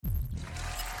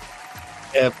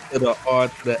F to the R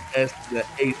to the S to the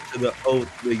H to the O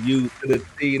to the U to the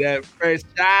T. That fresh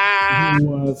shot.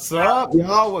 What's up,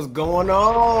 y'all? What's going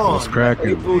on? What's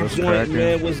cracking? April What's joint, cracking?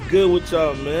 man. What's good with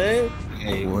y'all, man?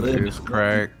 Hey, What living, is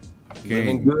crack?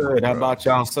 living good. How about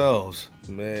yourselves?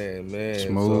 Man.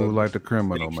 Smooth like the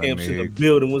criminal, Big man. Camps in the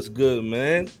building. What's good,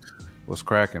 man? What's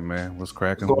cracking, man? What's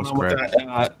cracking? What's going What's on with cracking?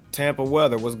 that Tampa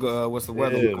weather? What's good? What's the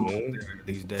weather Yeah, looking man. like there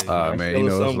these days? Man, Tell you us know,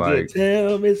 it's something like good.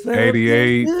 Tell me something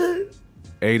 88. good.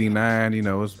 89, you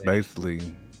know, it's basically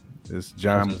it's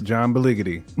John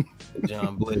Bliggity.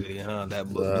 John Bliggity, huh? That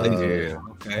Yeah.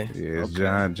 Okay. Yeah, it's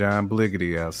Okay. John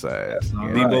Bliggity outside. That's all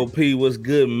You right. know? Bebo P, what's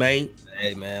good, mate?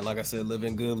 Hey man, like I said,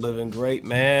 living good, living great,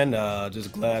 man.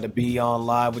 Just glad to be on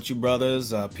live with you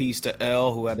brothers. Peace to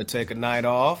L, who had to take a night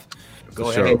off. Go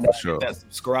For ahead sure, and for sure. hit that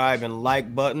subscribe and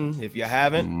like button if you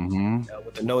haven't. Mm-hmm.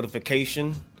 With the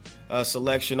notification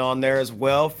selection on there as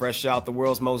well. Fresh out the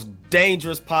world's most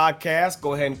dangerous podcast.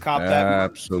 Go ahead and cop that.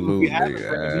 Absolutely, If you haven't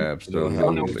already. absolutely.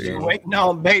 Don't know what you're waiting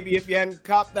on, baby. If you hadn't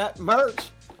copped that merch.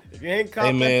 If you ain't copped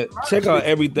Hey, man, that merch, check out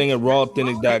everything at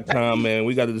rawauthentic.com, man.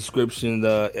 We got the description,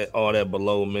 all that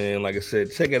below, man. Like I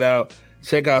said, check it out.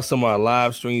 Check out some of our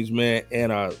live streams, man,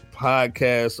 and our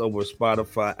podcasts over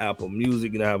Spotify, Apple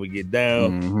Music. You know how we get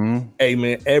down. Mm-hmm. Hey,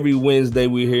 man, every Wednesday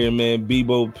we here, man.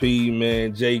 Bebo P,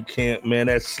 man, J Camp, man.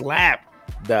 That slap,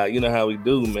 dog. You know how we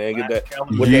do, man. Get that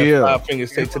with that 5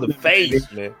 fingers straight to the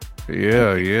face, man.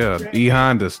 Yeah. E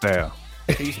Honda style.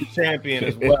 he's the champion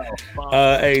as well.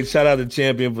 Hey, shout out to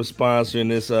Champion for sponsoring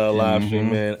this live stream,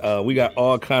 man. We got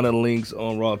all kind of links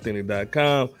on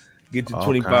rawauthentic.com. Get you All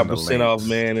 25% kinda off, links.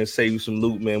 man, and save you some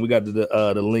loot, man. We got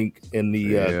the link in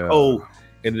the code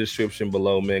in the description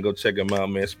below, man. Go check them out,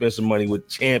 man. Spend some money with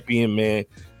Champion, man.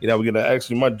 You know, we're gonna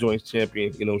actually my joints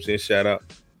Champion. You know what I'm saying? Shout out.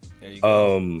 There you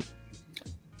go.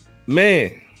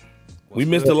 Man, we What's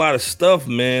missed good? a lot of stuff,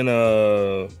 man.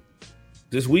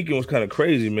 This weekend was kind of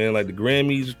crazy, man. Like the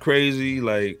Grammys was crazy.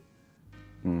 Like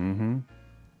Mm-hmm.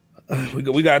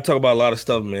 we gotta talk about a lot of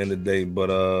stuff, man, today. But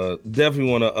definitely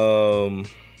want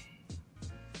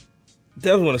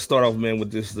to start off, man,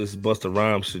 with this Busta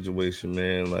Rhymes situation,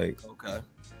 man. Like, Okay.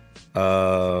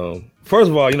 first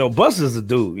of all, you know, Busta's the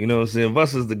dude. You know what I'm saying?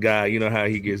 Busta's the guy. You know how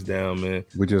he gets down, man.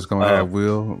 We just gonna have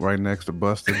Will right next to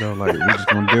Buster though. Like we just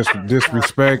gonna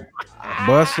disrespect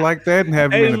Bust like that and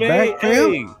have him in the back,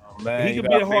 fam. Man, He you could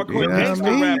be a gotta hardcore You know what I gangster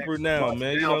mean? rapper now,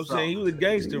 man. You know what I'm saying? He was a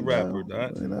gangster rapper,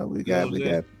 dog. You know, we You know got what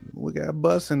I'm we got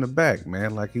Bust in the back,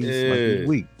 man. Like he's Yeah.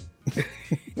 weak.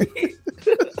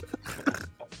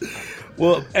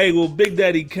 Well, Big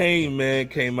Daddy Kane, man,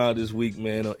 came out this week,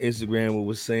 man, on Instagram and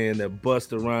was saying that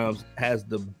Busta Rhymes has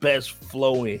the best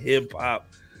flow in hip hop.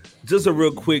 Just a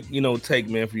real quick, take,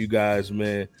 man, for you guys,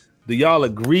 man. Do y'all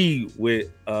agree with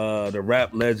the rap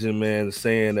legend, man,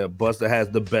 saying that Busta has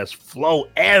the best flow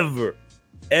ever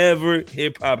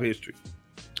hip hop history?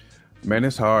 Man,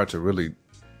 it's hard to really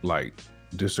like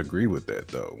disagree with that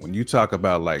though. When you talk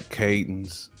about like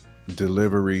cadence,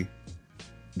 delivery,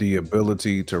 the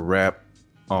ability to rap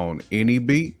on any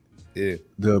beat, Yeah.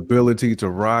 the ability to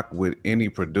rock with any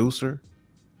producer,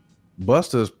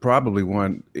 Busta's probably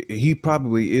he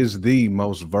probably is the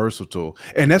most versatile.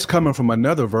 And that's coming from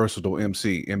another versatile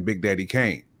MC in Big Daddy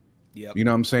Kane. Yep. You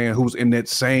know what I'm saying? Who's in that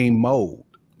same mode.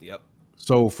 Yep.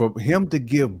 So for him to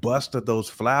give Busta those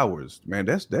flowers, man,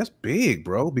 that's big,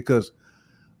 bro, because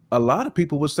a lot of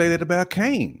people would say that about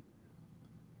Kane.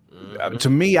 To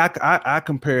me, I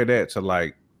compare that to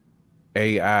like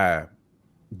AI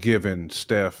giving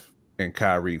Steph and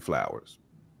Kyrie flowers.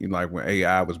 You know, like when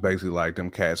AI was basically like, them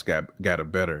cats got a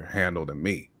better handle than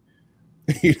me.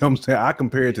 You know what I'm saying? I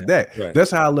compare it to that. Right.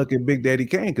 That's how I look at Big Daddy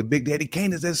Kane, because Big Daddy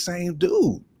Kane is that same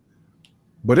dude.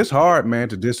 But it's hard, man,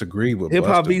 to disagree with Hip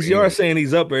Hop Busta VCR being- saying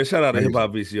he's up there. Shout out to Crazy. Hip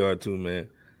Hop VCR too, man.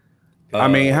 I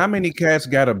mean, how many cats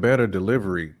got a better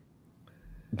delivery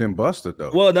than Busta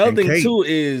though? Well, the other And thing Kate. too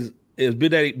is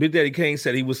Big Daddy Kane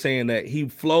said he was saying that he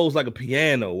flows like a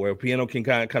piano, where a piano can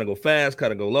kind of go fast,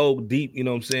 kind of go low, deep. You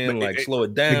know what I'm saying? Like slow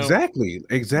it down.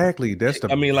 Exactly. That's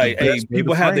the. I mean, like, the hey, best way to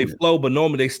people have their frame it. flow, but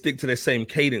normally they stick to the same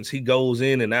cadence. He goes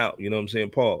in and out. You know what I'm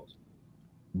saying? Pause.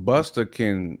 Busta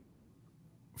can,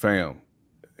 fam,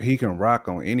 he can rock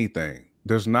on anything.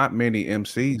 There's not many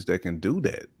MCs that can do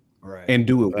that Right. and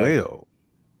do it Right. well.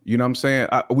 You know what I'm saying?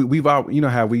 We've all, you know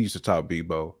how we used to talk,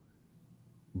 Bebo.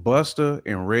 Busta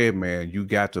and Redman, you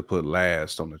got to put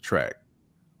last on the track,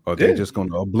 or they're Yeah. just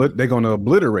gonna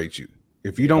obliterate you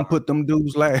if you don't put them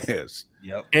dudes last.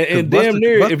 Yep. And Busta- damn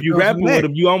near, Busta if you comes rapping next.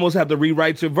 with him, you almost have to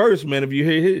rewrite your verse, man. If you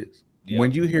hear his, Yep.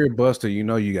 When you hear Busta, you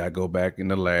know you gotta go back in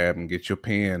the lab and get your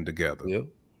pen together. yeah.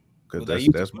 because Well, they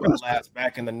used that's to put him Buster. last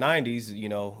back in the '90s. You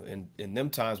know, in them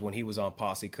times when he was on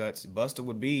Posse Cuts, Buster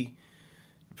would be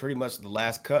pretty much the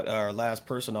last cut or last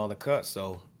person on the cut.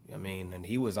 So I mean, and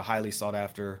he was a highly sought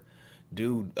after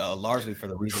dude, largely for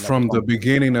the reason that we From the call.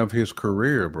 beginning of his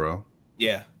career, bro.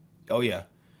 Yeah. Oh yeah.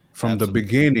 From the Absolutely.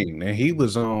 beginning, and he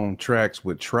was on tracks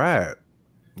with Tribe,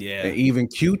 Yeah. and even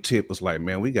Q-Tip was like,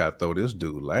 "Man, we gotta throw this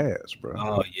dude last, bro."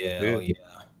 Oh yeah. Yeah. Oh yeah.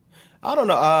 I don't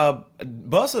know.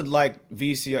 Busta, like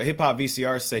VCR, hip hop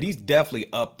VCR said, he's definitely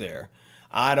up there.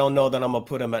 I don't know that I'm gonna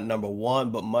put him at number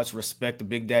one, but much respect to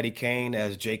Big Daddy Kane,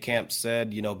 as J Camp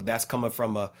said. You know, that's coming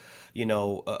from a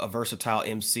versatile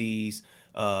MC's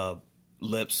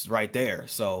lips right there.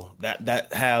 So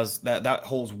that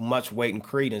holds much weight and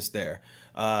credence there.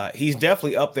 He's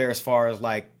definitely up there as far as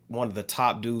like one of the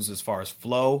top dudes as far as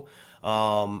flow.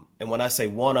 And when I say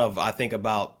one of, I think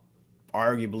about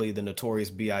arguably the Notorious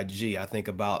B.I.G. I think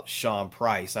about Sean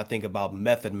Price. I think about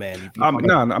Method Man. If you talk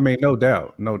No, I mean, no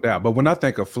doubt, no doubt. But when I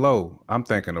think of flow, I'm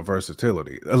thinking of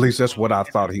versatility. At least that's what I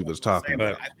thought he was talking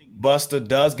about. I think Busta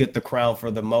does get the crown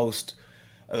for the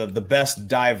best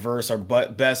diverse or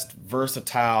best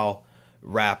versatile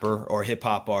rapper or hip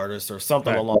hop artist or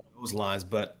something along those lines.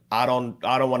 But I don't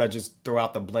want to just throw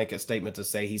out the blanket statement to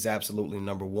say he's absolutely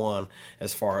number one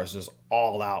as far as just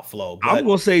all out flow. But I'm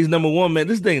gonna say he's number one, man.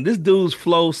 This dude's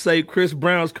flow saved Chris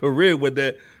Brown's career with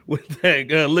that.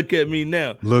 Look at me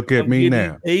now. Look at me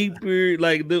now. Paper,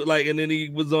 and then he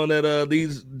was on that. He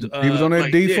was on that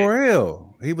like,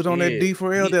 D4L. He was on that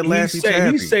D4L. That last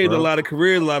he saved a lot of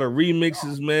careers, a lot of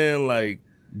remixes, man. Like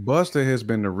Busta has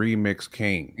been the remix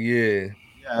king. yeah.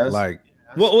 Like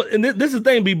Well, and this is the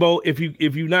thing, Bebo.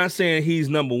 If you're not saying he's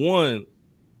number one,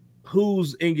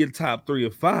 who's in your top 3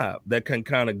 or 5 that can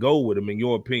kind of go with him in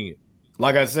your opinion?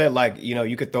 like I said,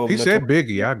 you could throw. he said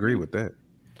Biggie. I agree with that.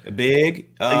 Big.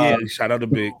 Yeah, shout out to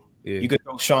Big. Yeah. You could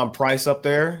throw Sean Price up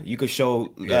there. You could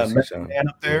show Yes, Method Sean. Man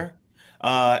up there.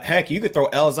 Heck, you could throw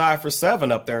Elzhi for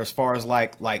 7 up there as far as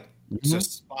like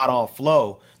just spot on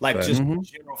flow, like Right. just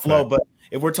general flow. But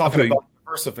if we're talking feel you. about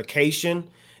diversification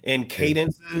and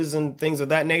cadences and things of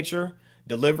that nature,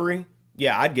 delivery,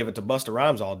 yeah, I'd give it to Busta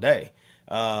Rhymes all day.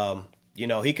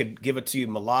 He could give it to you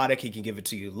melodic, he can give it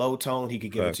to you low tone, he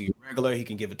could give it to you regular, he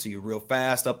can give it to you real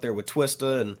fast up there with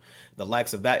Twista and the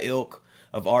likes of that ilk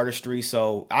of artistry.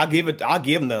 So I'll give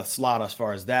him the slot as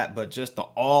far as that, but just the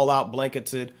all out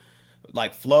blanketed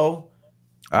like flow.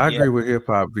 I agree with hip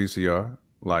hop VCR.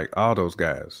 Like all those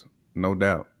guys, no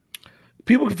doubt.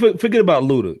 People can forget about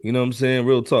Luda. You know what I'm saying?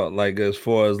 Real talk. Like as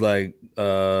far as like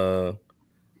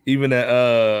even that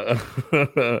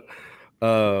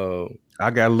I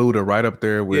got Luda right up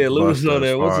there with Luda's Busta on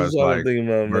there. as What's far the as, song I'm like, thinking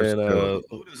about, man? versatility.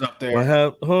 Luda's up My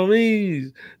there.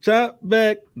 homies chop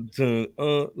back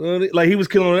to like he was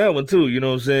killing that one too. You know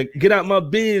what I'm saying? Get out my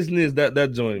business.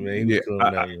 That joint, man. He was Yeah, killing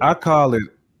that one. I call it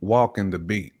walking the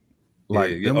beat.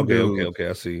 Like yeah, them dudes okay.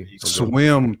 I see. Okay.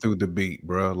 swim through the beat,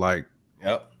 bro. Like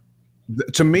Yep.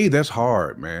 to me, that's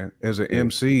hard, man. As an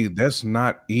MC, that's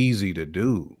not easy to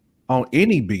do on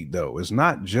any beat, though. It's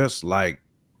not just like,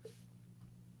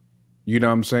 you know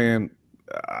what I'm saying?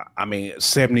 I mean,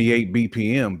 78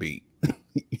 BPM beat.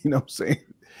 You know what I'm saying?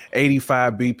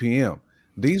 85 BPM.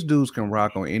 These dudes can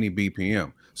rock on any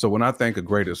BPM. So when I think of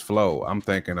greatest flow, I'm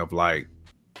thinking of like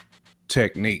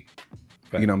technique.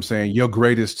 You know what I'm saying? Your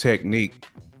greatest technique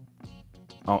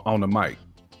on the mic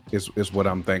is what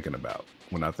I'm thinking about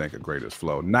when I think of greatest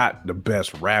flow. Not the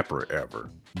best rapper ever,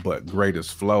 but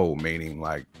greatest flow, meaning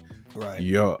like Right.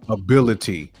 your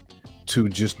ability to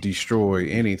just destroy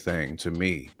anything to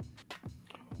me.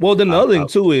 Well, then the other thing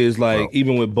too is like well-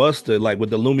 even with Busta, like with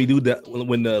the Lumi dude,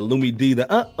 when the Lumi D,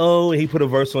 he put a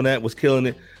verse on that, was killing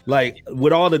it. Like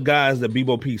with all the guys that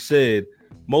Bebo P said,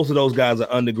 most of those guys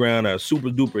are underground, are super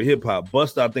duper hip hop.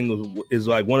 Busta, I think, is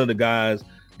like one of the guys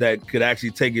that could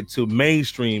actually take it to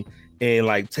mainstream and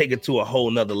like take it to a whole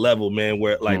nother level, man,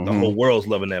 where like the whole world's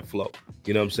loving that flow.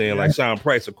 You know what I'm saying? Like Sean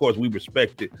Price, of course, we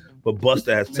respect it, but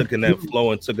Busta has taken that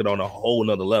flow and took it on a whole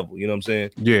nother level. You know what I'm saying?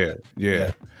 Yeah.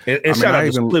 And shout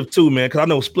out to Spliff too, man, because I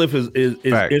know Spliff is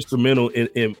Facts. instrumental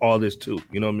in all this too.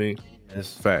 You know what I mean?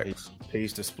 Yes. Facts.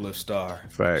 Peace to Spliff Star.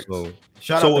 Facts. So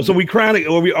Shout out to so we crowning.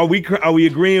 Are we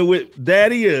agreeing with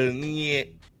Daddy or yeah?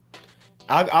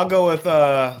 I'll go with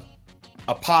a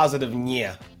positive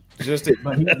yeah. Just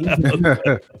but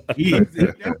he's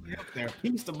definitely up there.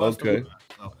 Peace to Busta. Okay.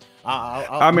 So,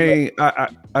 I mean,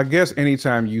 I guess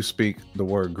anytime you speak the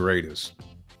word greatest,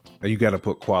 you got to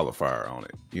put qualifier on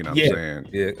it. You know what I'm saying?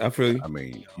 Yeah, I feel you. I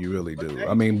mean, you really do.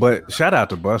 I mean, but shout out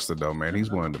to Busta though, man.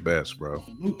 He's one of the best, bro.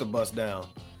 Loot the bus down.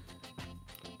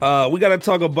 We got to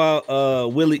talk about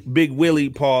Big Willie.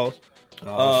 Pause.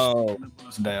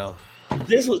 Down.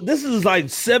 This is like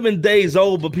 7 days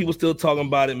old, but people still talking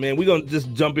about it, man. We're gonna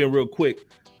just jump in real quick.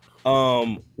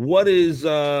 What is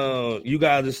you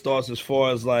guys' thoughts as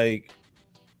far as like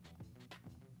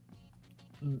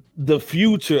the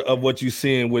future of what you're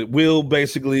seeing with Will?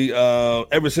 Basically,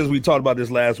 ever since we talked about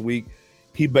this last week,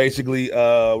 he basically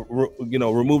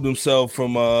removed himself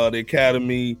from the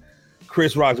academy.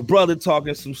 Chris Rock's brother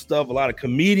talking some stuff. A lot of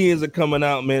comedians are coming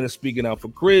out, man, and speaking out for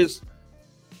Chris.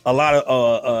 A lot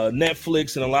of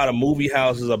Netflix and a lot of movie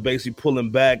houses are basically pulling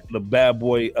back. The Bad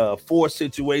Boy 4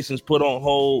 situations put on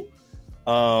hold.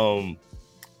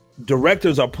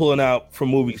 Directors are pulling out from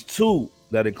movies too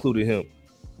that included him.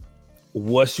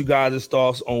 What's you guys'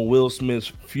 thoughts on Will Smith's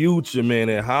future, man,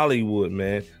 in Hollywood,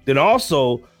 man? Then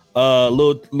also,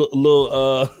 little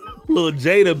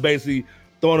Jada basically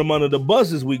throwing him under the bus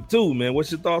this week too, man.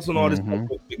 What's your thoughts on all this,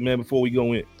 man? Before we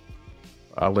go in,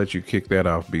 I'll let you kick that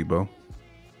off, Bebo.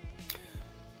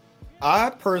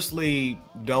 I personally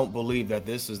don't believe that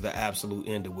this is the absolute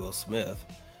end of Will Smith,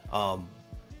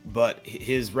 but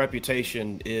his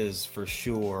reputation is for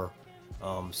sure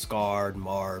scarred,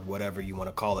 marred, whatever you want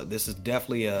to call it. This is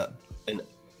definitely an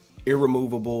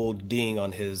irremovable ding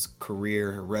on his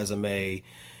career, resume,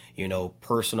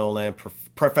 personal and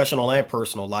professional and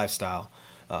personal lifestyle.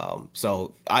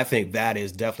 So I think that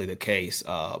is definitely the case.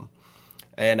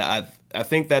 And I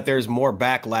think that there's more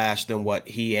backlash than what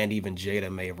he and even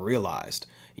Jada may have realized.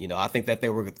 I think that they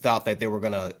thought that they were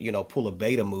gonna, pull a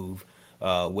beta move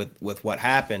with what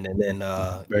happened, and then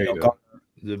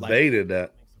debated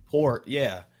that support,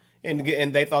 yeah,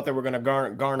 and they thought they were gonna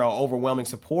garner overwhelming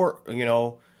support,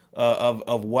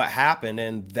 of what happened,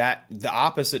 and that the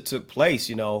opposite took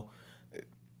place.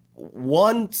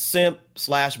 One simp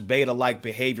 / beta like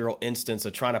behavioral instance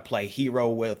of trying to play hero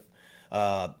with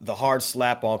the hard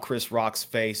slap on Chris Rock's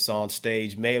face on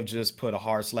stage may have just put a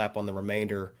hard slap on the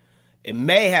remainder. It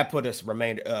may have put a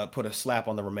slap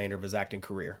on the remainder of his acting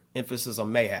career. Emphasis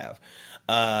on may have.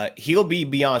 He'll be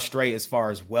beyond straight as far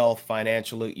as wealth,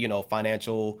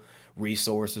 financial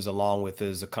resources, along with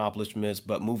his accomplishments.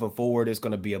 But moving forward, it's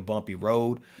going to be a bumpy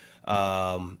road.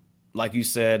 Like you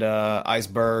said,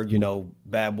 Iceberg,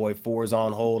 Bad Boy 4 is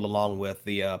on hold, along with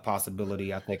the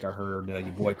possibility, I think I heard your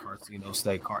boy Carcino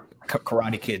say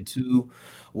Karate Kid 2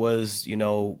 was,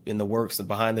 in the works and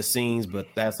behind the scenes, but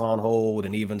that's on hold.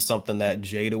 And even something that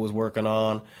Jada was working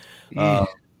on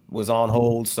was on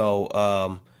hold.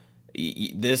 So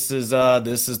this is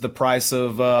the price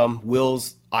of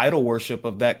Will's idol worship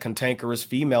of that cantankerous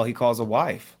female he calls a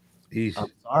wife.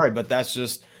 I'm sorry, but that's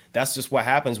just what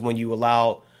happens when you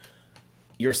allow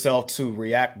yourself to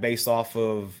react based off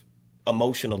of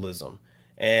emotionalism.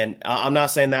 And I'm not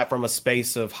saying that from a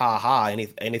space of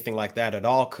anything like that at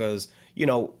all, because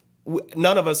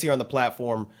none of us here on the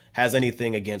platform has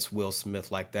anything against Will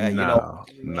Smith like that.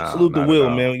 Salute to Will,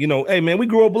 man. Hey man, we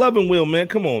grew up loving Will, man.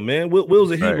 Come on, man.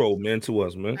 Will's a hero, man, to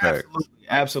us, man.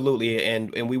 Absolutely.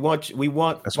 And we want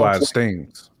that's why it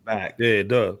stings back. Yeah, it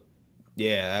does.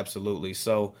 Yeah, absolutely.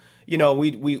 So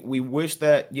we wish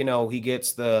that he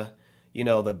gets the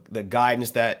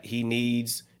guidance that he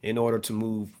needs in order to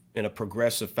move in a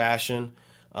progressive fashion.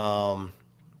 And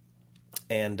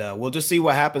we'll just see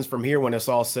what happens from here when it's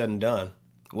all said and done.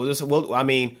 We'll just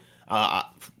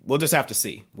have to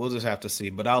see.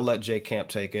 But I'll let Jay Camp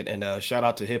take it. And shout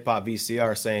out to Hip Hop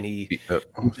VCR saying he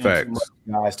facts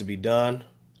guys to be done.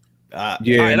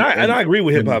 And I agree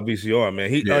with Hip Hop VCR, man.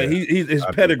 His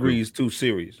pedigree is too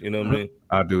serious. You know what I mean?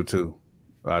 I do too.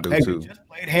 We just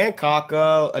played Hancock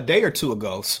a day or two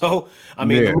ago. So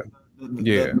the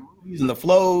movies and the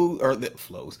flows.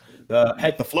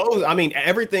 I mean,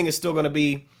 everything is still going to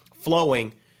be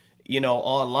flowing,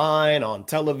 online, on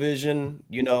television,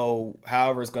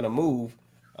 however it's going to move.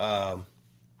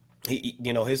 His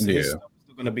stuff is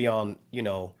still going to be on,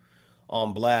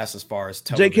 on blast as far as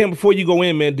television. J. Camp, before you go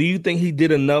in, man, do you think he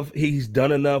did enough? He's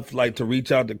done enough, like, to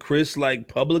reach out to Chris, like,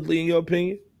 publicly, in your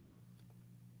opinion?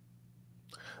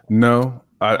 No,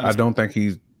 I don't think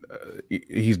he's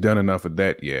done enough of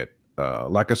that yet.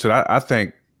 Like I said, I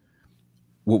think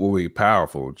what will be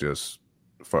powerful just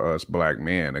for us black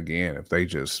men, again, if they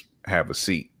just have a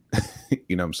seat,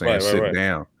 you know what I'm saying, sit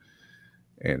down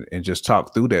and just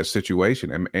talk through that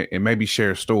situation and maybe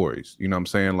share stories, you know what I'm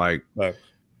saying? Like,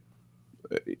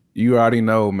 you already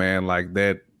know, man, like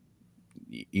that,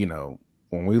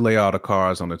 when we lay all the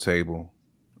cards on the table,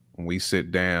 when we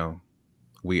sit down,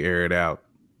 we air it out.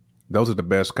 Those are the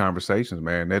best conversations,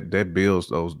 man. That builds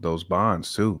those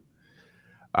bonds too.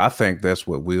 I think that's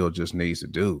what Will just needs to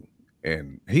do.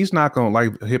 And he's not going to,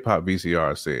 like Hip Hop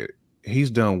VCR said,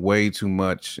 he's done way too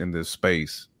much in this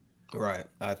space Right.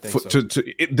 I think so.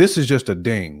 This is just a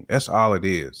ding. That's all it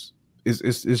is.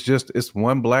 It's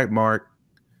one black mark.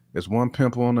 It's one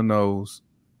pimple on the nose.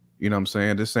 You know what I'm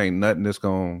saying? This ain't nothing that's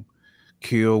gonna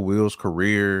kill Will's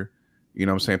career. You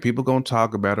know what I'm saying? People gonna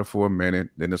talk about it for a minute,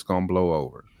 then it's gonna blow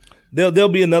over. There'll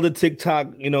be another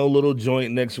TikTok, little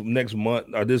joint next month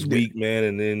or this week, man,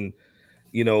 and then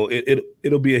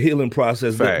it'll be a healing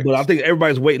process. But I think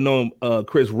everybody's waiting on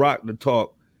Chris Rock to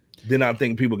talk. Then I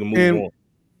think people can move on.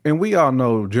 And we all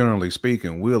know, generally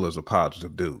speaking, Will is a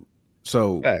positive dude.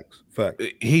 So facts.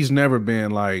 He's never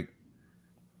been like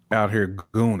out here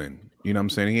gooning. You know what I'm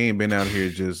saying? He ain't been out here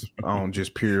just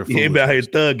pure. He ain't been out here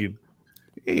thugging.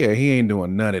 Yeah, he ain't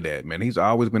doing none of that, man. He's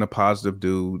always been a positive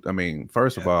dude. I mean,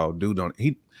 first of all, dude don't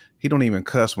even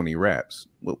cuss when he raps.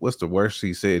 What's the worst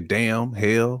he said? Damn,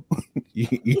 hell.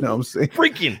 you know what I'm saying?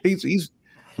 Freaking.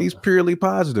 He's purely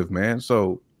positive, man.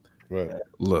 So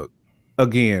look,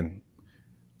 again,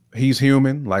 he's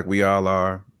human like we all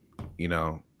are. You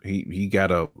know, he got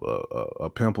a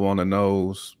pimple on the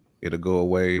nose. It'll go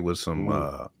away with some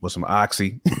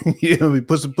oxy.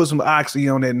 Put some oxy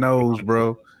on that nose,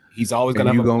 bro. He's always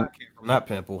gonna have a black head from that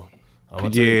pimple.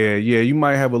 Yeah. You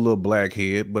might have a little black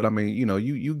head, but I mean,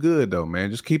 you good though, man.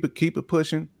 Just keep it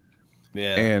pushing.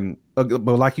 Yeah. And but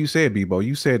like you said, Bebo,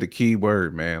 you said the key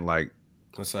word, man. Like,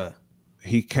 what's that?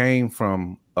 He came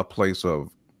from a place of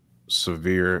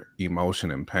severe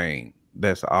emotion and pain.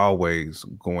 That's always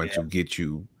going to get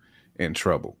you in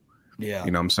trouble. Yeah.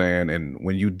 You know what I'm saying? And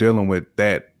when you're dealing with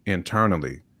that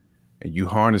internally and you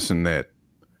harnessing that,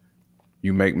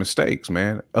 you make mistakes,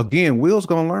 man. Again, Will's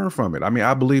going to learn from it. I mean,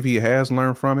 I believe he has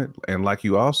learned from it. And like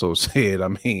you also said, I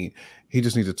mean, he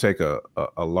just needs to take a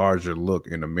larger look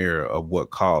in the mirror of what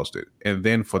caused it. And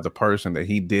then for the person that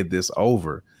he did this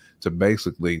over to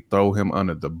basically throw him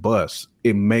under the bus,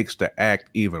 it makes the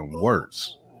act even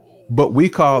worse. But we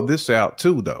called this out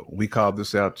too, though. We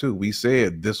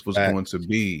said this was going to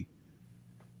be,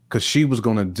 because she was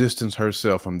going to distance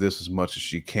herself from this as much as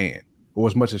she can, or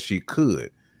as much as she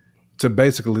could, to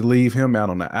basically leave him out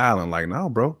on the island. Like, no,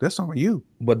 bro, that's on you.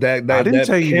 But that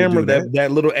camera,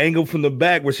 that little angle from the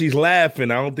back where she's laughing,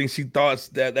 I don't think she thought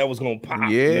that was gonna pop.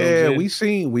 Yeah, we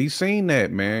seen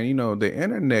that, man. You know, the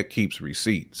internet keeps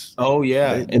receipts. Oh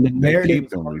yeah, and the narrative keep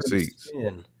them receipts.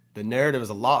 The narrative is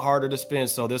a lot harder to spin.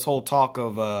 So this whole talk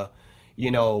of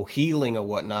healing or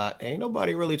whatnot, ain't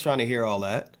nobody really trying to hear all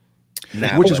that.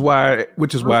 Which is why at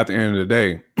the end of the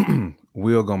day,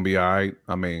 Will gonna be all right.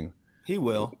 I mean, he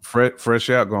will. Fresh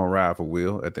out gonna ride for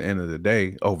Will at the end of the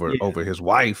day over his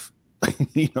wife.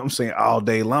 You know what I'm saying? All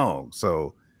day long.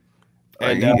 So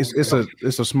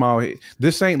it's a small.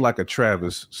 This ain't like a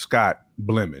Travis Scott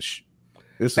blemish.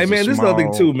 This is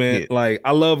nothing too, man. Hit. Like,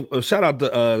 I love shout out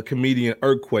to comedian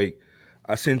Earthquake.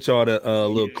 I sent y'all the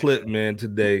little clip, man,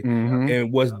 today. Mm-hmm.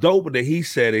 And what's dope that he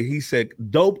said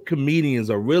dope comedians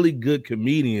are really good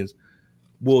comedians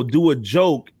will do a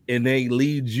joke and they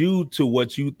lead you to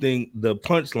what you think the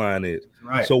punchline is.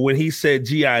 Right. So when he said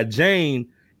G.I. Jane,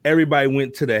 everybody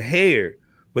went to the hair,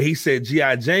 but he said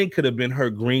G.I. Jane could have been her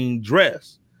green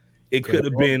dress. It could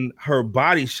have been her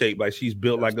body shape, like she's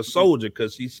built like a soldier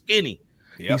because she's skinny.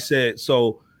 Yep. He said,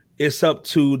 so it's up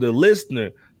to the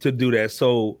listener to do that.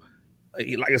 So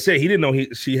like I said, he didn't know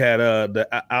she had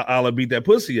I'll beat that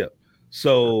pussy up.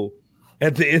 So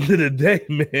at the end of the day,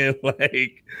 man,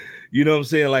 like, you know what I'm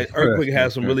saying? Like, Earthquake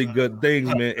has some really good things,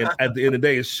 man. And at the end of the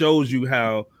day, it shows you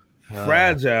how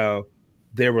fragile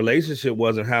their relationship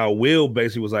was and how Will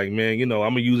basically was like, man, I'm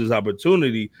going to use this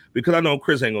opportunity because I know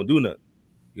Chris ain't going to do nothing.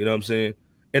 You know what I'm saying?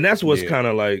 And that's what's kind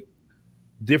of like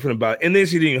different about it. And then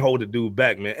she didn't hold the dude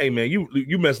back, man. Hey, man,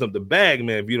 you messing up the bag,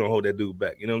 man, if you don't hold that dude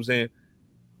back. You know what I'm saying?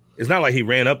 It's not like he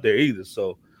ran up there either.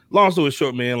 So long story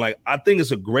short, man, like, I think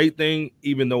it's a great thing,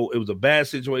 even though it was a bad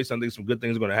situation. I think some good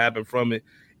things are going to happen from it.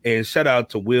 And shout out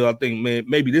to Will. I think, man,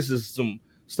 maybe this is some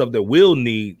stuff that Will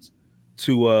needs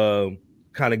to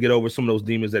kind of get over some of those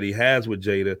demons that he has with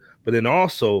Jada. But then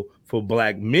also for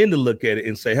black men to look at it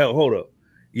and say, hell, hold up.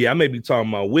 Yeah, I may be talking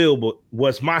about Will, but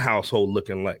what's my household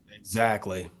looking like?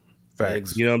 Exactly.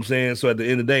 Facts. You know what I'm saying? So at the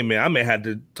end of the day, man, I may have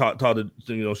to talk to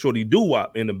Shorty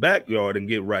Doo-Wop in the backyard and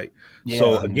get right. Yeah.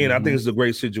 So again, I think it's a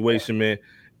great situation, man.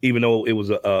 Even though it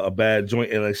was a bad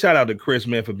joint. And shout out to Chris,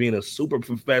 man, for being a super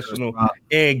professional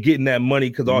and getting that money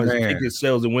because all his ticket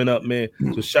sales went up, man.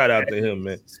 So shout out to him,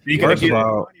 man. First of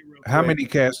all, how many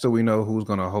cats do we know who's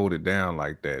going to hold it down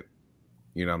like that?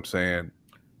 You know what I'm saying?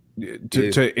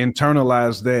 To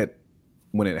internalize that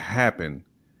when it happened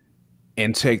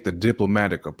and take the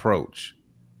diplomatic approach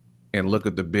and look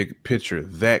at the big picture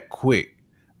that quick.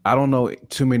 I don't know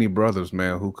too many brothers,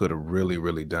 man, who could have really,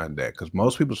 really done that. Because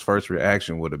most people's first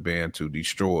reaction would have been to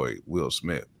destroy Will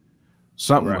Smith.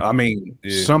 Something, Right. I mean,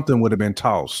 Yeah. something would have been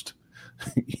tossed.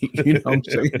 You know what I'm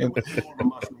saying?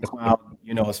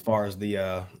 You know, as far as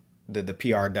the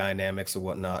PR dynamics or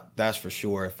whatnot, that's for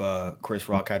sure. If Chris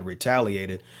Rock had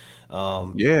retaliated,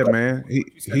 Yeah, man.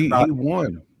 He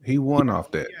won. He won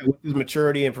off that. yeah, with his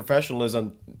maturity and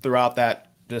professionalism throughout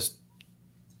that just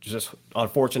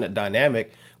unfortunate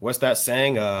dynamic. What's that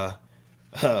saying?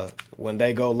 When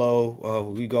they go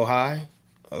low, we go high.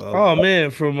 Oh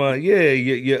man, from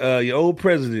your old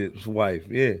president's wife.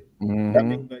 Yeah.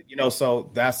 Mhm. But, you know, so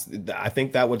I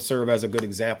think that would serve as a good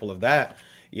example of that.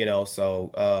 You know,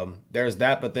 so there's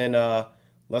that. But then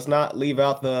let's not leave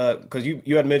out because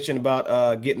you had mentioned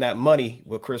about getting that money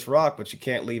with Chris Rock, but you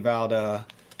can't leave out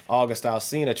August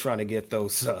Alsina trying to get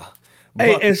those.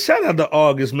 Hey, bucks. and shout out to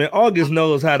August, man. August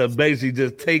knows how to basically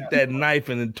just take that knife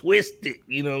and then twist it,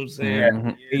 you know what I'm saying?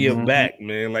 Mhm. In your Mhm. back,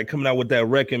 man. Like coming out with that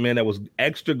record, man, that was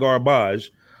extra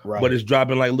garbage, Right. but it's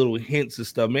dropping like little hints and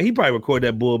stuff, man. He probably recorded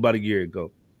that bull about a year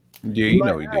ago. Yeah, He you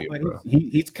might know he have, did, but bro.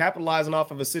 he's capitalizing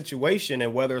off of a situation,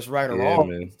 and whether it's right or Yeah, wrong,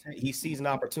 man. he sees an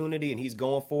opportunity and he's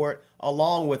going for it,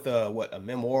 along with a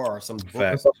memoir or some book or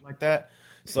Fact. something like that.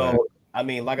 So Fact. I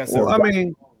mean, like I said, Well, I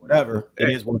mean, whatever it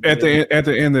is. What at it is.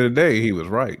 the end of the day, he was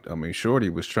right. I mean, Shorty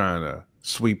was trying to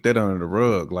sweep that under the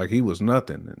rug like he was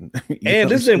nothing. And, you know And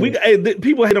what I'm listen, saying?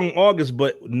 people hate on August,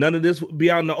 but none of this would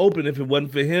be out in the open if it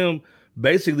wasn't for him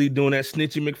basically doing that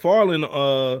Snitchy McFarlane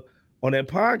on that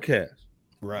podcast.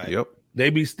 Right. Yep. They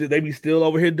be still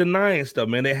over here denying stuff,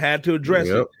 man. They had to address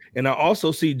Yep. it. And I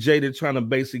also see Jada trying to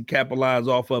basically capitalize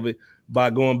off of it by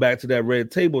going back to that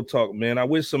red table talk, man. I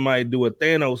wish somebody do a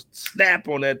Thanos snap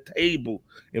on that table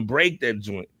and break that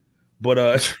joint. But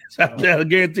I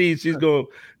guarantee you she's going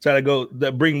to try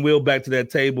to bring Will back to that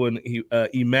table and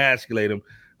emasculate him.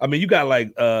 I mean, you got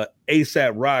like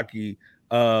ASAP Rocky.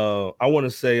 I want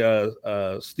to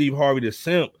say Steve Harvey the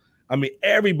Simp. I mean,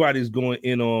 everybody's going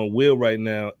in on Will right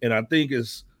now, and I think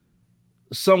it's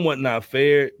somewhat not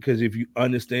fair because if you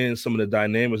understand some of the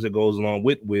dynamics that goes along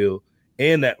with Will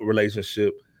and that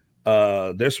relationship,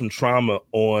 there's some trauma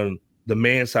on the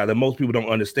man side that most people don't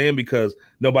understand because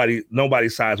nobody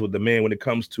sides with the man when it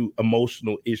comes to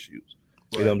emotional issues.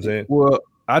 You know what I'm saying? Well,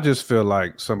 I just feel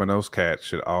like some of those cats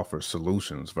should offer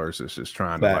solutions versus just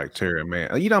trying to like tear a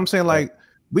man. You know what I'm saying? Like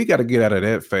we got to get out of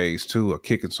that phase too of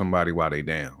kicking somebody while they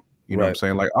down. You know what I'm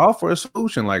saying? Like offer a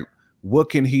solution. Like what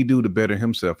can he do to better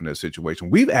himself in that situation?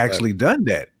 We've actually done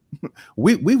that.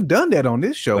 We've done that on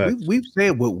this show. We've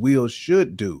said what Will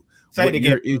should do. Say what it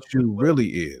again. Your issue really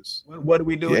is. What do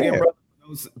we do again, brother?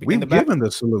 We've given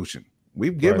the solution.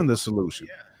 We've given the solution.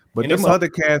 But And them it's other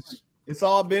cats, It's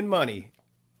all been money.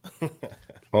 you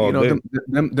know,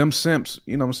 them simps,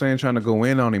 you know what I'm saying, trying to go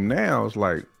in on him now. It's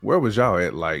like, where was y'all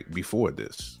at like before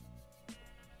this?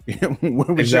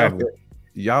 Where was y'all at?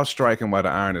 Y'all striking while the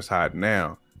iron is hot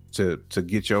now to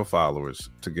get your followers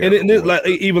together. And it, like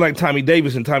even like Tommy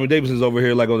Davidson is over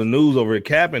here like on the news over here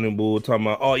capping and bull talking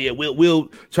about, oh yeah,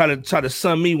 we'll try to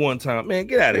sun me one time. Man,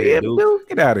 get out of here, dude.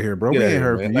 Get out of here, bro. We ain't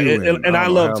heard from you. And I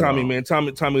love Tommy, man.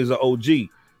 Tommy is an OG.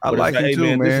 I like him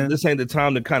too, man. This ain't the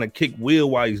time to kind of kick Will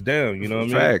while he's down. You know what I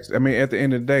mean? Facts. I mean, at the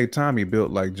end of the day, Tommy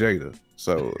built like Jada.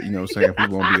 So, you know what I'm saying?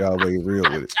 People won't be always real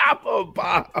with it.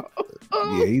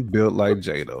 Yeah, he built like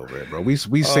Jada over there, bro. We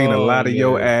seen a lot of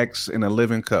your acts in a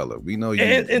living color. We know you.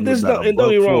 And don't get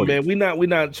me wrong, man. We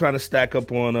not trying to stack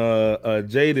up on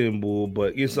Jada and Bull,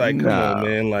 but it's like, come on,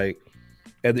 man. Like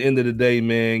at the end of the day,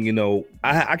 man, you know,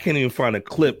 I can't even find a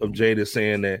clip of Jada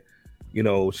saying that, you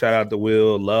know, shout out to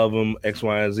Will, love him, X,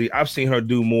 Y, and Z. I've seen her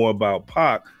do more about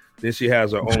Pac than she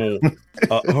has her own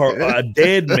a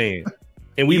dead man.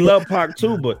 And we love Pac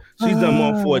too, but she's done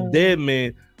more for a dead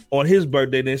man on his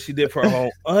birthday than she did for her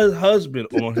husband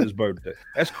on his birthday.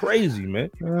 That's crazy, man.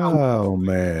 Oh,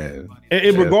 man.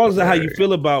 And regardless of how you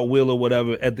feel about Will or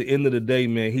whatever, at the end of the day,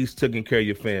 man, he's taking care of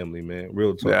your family, man.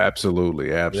 Real talk. Yeah, absolutely,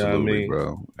 You know what I mean?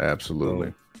 bro.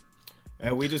 Absolutely.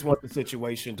 And we just want the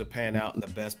situation to pan out in the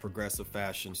best progressive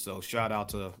fashion. So shout out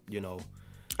to, you know.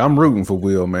 I'm rooting for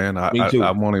Will, man. I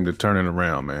want him to turn it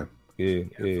around, man. Yeah.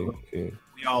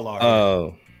 We all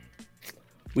are.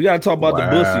 We gotta talk about the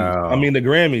Bussies. I mean the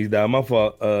Grammys, dog. My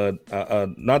fault.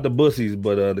 Not the Bussies,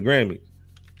 but the Grammys.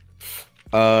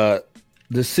 The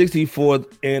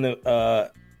 64th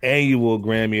annual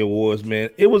Grammy Awards, man.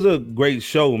 It was a great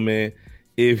show, man.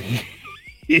 If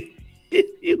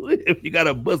you got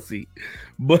a Bussie,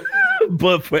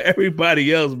 but for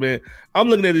everybody else, man, I'm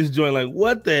looking at this joint like,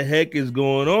 what the heck is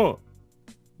going on?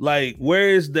 Like, where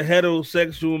is the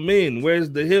heterosexual men? Where's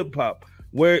the hip hop?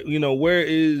 where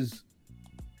is?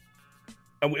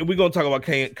 And we're gonna talk about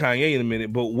Kanye in a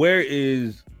minute, but where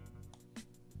is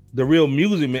the real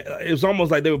music, man? It's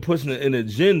almost like they were pushing an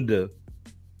agenda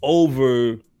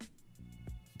over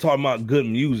talking about good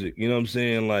music. You know what I'm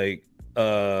saying? Like,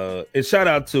 and shout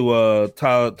out to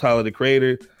Tyler the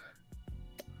Creator.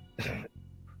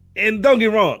 And don't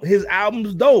get wrong, his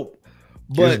album's dope.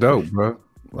 But it's dope, bro.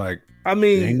 Like, I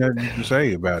mean, ain't nothing you can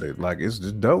say about it. Like, it's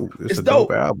just dope. It's a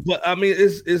dope album. But I mean,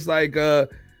 it's like I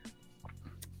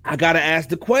gotta ask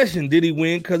the question: did he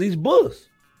win because he's Bush?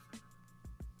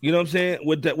 You know what I'm saying?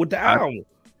 With the album,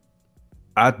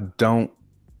 I don't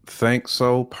think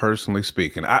so. Personally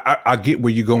speaking, I get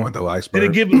where you're going though, Iceberg.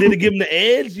 Did it give him the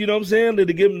edge? You know what I'm saying? Did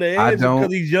it give him the edge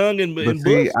because he's young and see,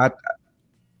 Bush?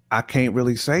 I can't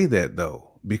really say that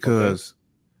though, because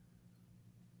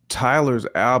Tyler's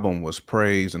album was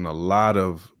praised in a lot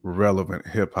of relevant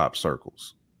hip hop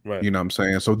circles. Right. You know what I'm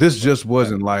saying? So this just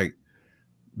wasn't like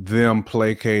them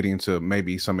placating to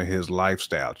maybe some of his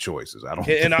lifestyle choices. I don't.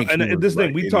 And this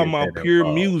thing we talking about pure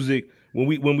music when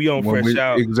we on Fresh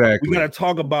Out. Exactly. We gotta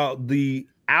talk about the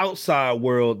outside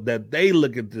world that they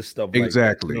look at this stuff.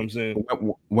 Exactly. Like that, you know what I'm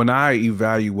saying? When I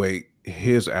evaluate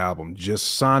his album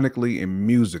just sonically and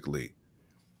musically,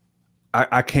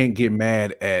 I can't get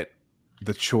mad at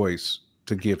the choice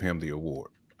to give him the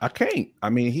award. I can't. I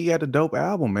mean, he had a dope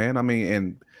album, man. I mean,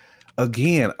 and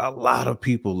again, a lot of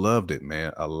people loved it,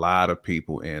 man. A lot of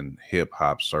people in hip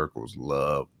hop circles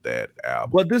loved that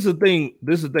album. But this is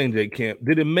the thing, J Camp.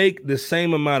 Did it make the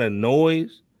same amount of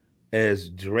noise as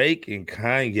Drake and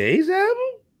Kanye's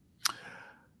album?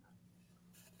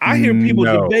 I hear people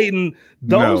debating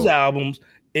those albums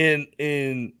and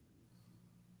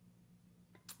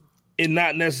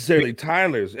not necessarily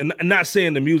Tyler's, and not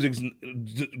saying the music's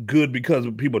good because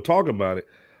people talk about it.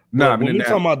 No, when we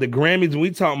talking about the Grammys, when we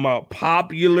talking about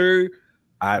popular,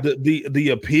 the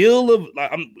appeal of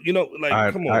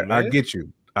come on, man. I get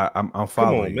you. I'm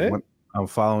following you. I'm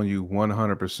following you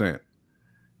 100%.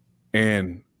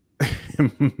 And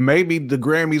maybe the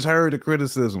Grammys heard the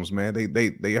criticisms, man.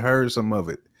 They heard some of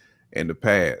it in the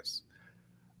past.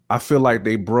 I feel like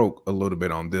they broke a little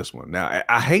bit on this one. Now,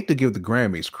 I hate to give the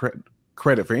Grammys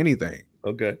credit for anything.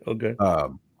 Okay.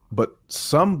 But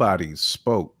somebody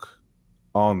spoke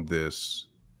on this.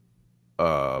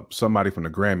 Somebody from the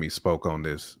Grammys spoke on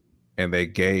this, and they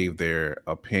gave their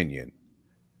opinion.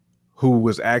 Who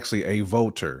was actually a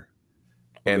voter,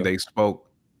 and they spoke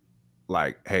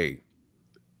like, "Hey,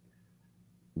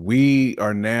 we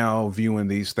are now viewing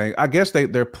these things." I guess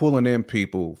they're pulling in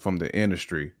people from the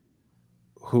industry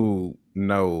who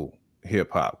know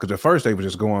hip hop, because at first they were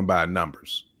just going by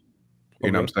numbers.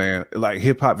 You know what I'm saying? Like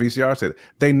Hip Hop VCR said,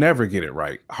 they never get it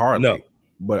right, hardly. No.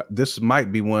 But this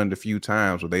might be one of the few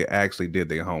times where they actually did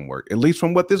their homework, at least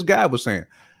from what this guy was saying.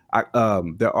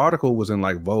 Their article was in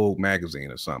like Vogue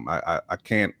magazine or something. I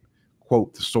can't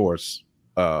quote the source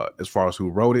as far as who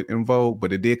wrote it in Vogue,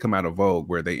 but it did come out of Vogue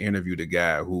where they interviewed a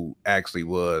guy who actually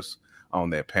was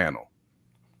on that panel.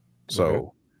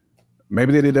 So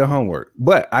maybe they did their homework.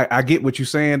 But I get what you're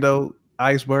saying though,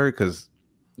 Iceberg, because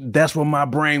that's where my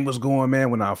brain was going, man,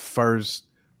 when I first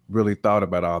really thought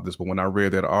about all this. But when I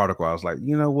read that article, I was like,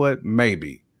 you know what?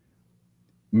 Maybe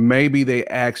they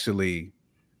actually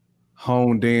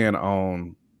honed in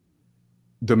on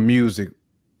the music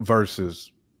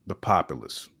versus the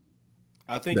populace.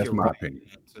 I think that's you're my right opinion.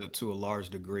 To a large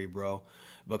degree, bro,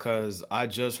 because I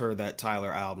just heard that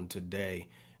Tyler album today,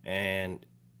 and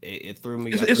it threw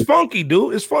me. It's funky,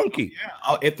 dude. It's funky.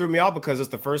 Yeah, it threw me off because it's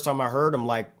the first time I heard him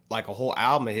like a whole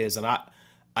album of his, and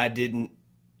I didn't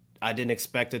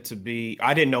expect it to be.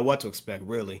 I didn't know what to expect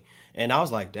really, and I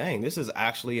was like, dang, this is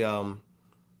actually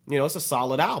it's a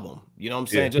solid album. You know what I'm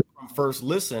saying? Just from first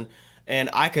listen, and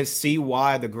I could see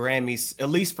why the Grammys, at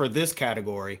least for this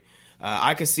category,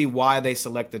 I could see why they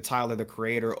selected Tyler the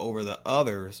Creator over the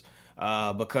others.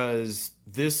 Because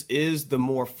this is the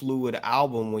more fluid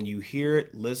album when you hear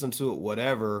it, listen to it,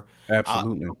 whatever.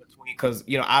 Absolutely. Because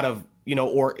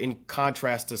or in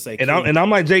contrast to say, and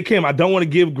I'm like J Kim, I don't want to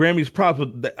give Grammys props,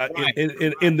 but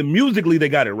in the musically they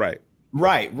got it right.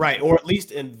 Right, or at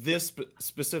least in this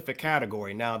specific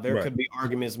category. Now there could be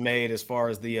arguments made as far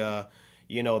as the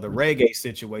the reggae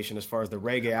situation, as far as the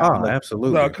reggae album. Oh,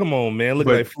 absolutely. No, come on, man, look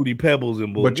like Fruity Pebbles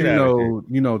and bull. But you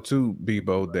know too,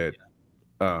 Bebo, that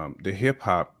the hip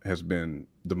hop has been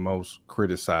the most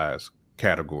criticized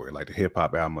category, like the hip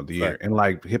hop album of the year. And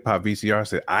like Hip Hop VCR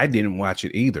said, I didn't watch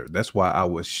it either. That's why I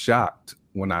was shocked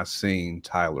when I seen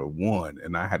Tyler won,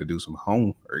 and I had to do some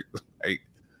homework.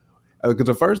 Because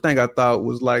the first thing I thought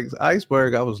was like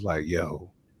Iceberg. I was like, yo,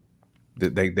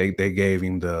 they gave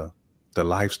him the the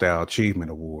Lifestyle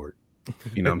Achievement Award.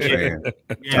 You know what I'm saying?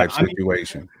 Yeah, Type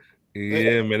situation.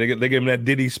 Yeah, man, they gave him that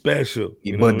Diddy special.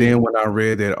 You know But what I then mean? when I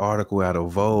read that article out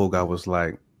of Vogue, I was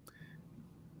like,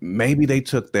 maybe they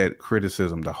took that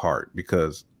criticism to heart,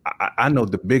 because I know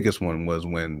the biggest one was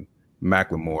when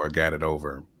Macklemore got it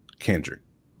over Kendrick.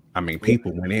 I mean,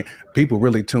 people went in, people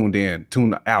really tuned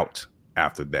out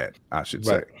after that, I should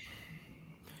say. Right.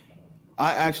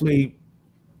 I actually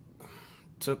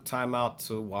took time out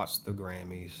to watch the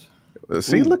Grammys.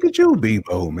 See, look at you,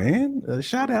 Bebo, man.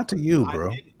 Shout out to you,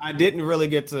 bro. I didn't really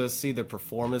get to see the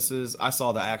performances. I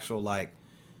saw the actual, like,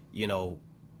 you know,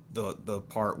 the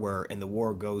part where in the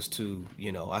war goes to,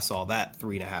 you know, I saw that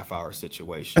 3.5 hour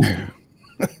situation.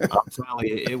 I'm telling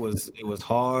you, it was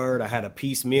hard. I had to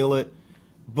piecemeal it,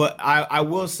 but I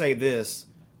will say this: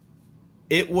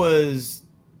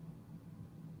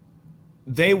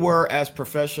 they were as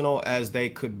professional as they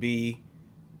could be,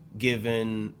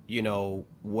 given, you know,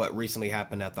 what recently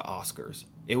happened at the Oscars.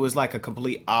 It was like a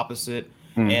complete opposite.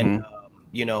 And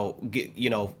you know,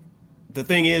 the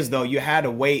thing is, though, you had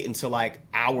to wait until like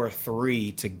hour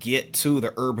 3 to get to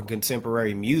the urban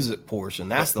contemporary music portion.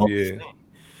 That's the only thing.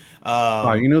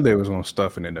 Oh, you knew they was gonna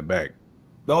stuff it in the back.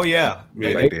 Oh yeah,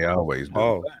 Like they always do.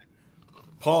 Oh,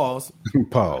 pause.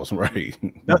 Pause, right?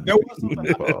 There was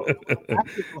something. Pause.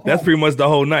 that's pretty much the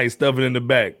whole night, stuffing in the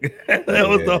back. That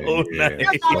was the whole night.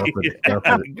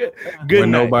 Stuff it. Good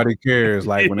When night. nobody cares,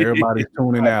 like when everybody's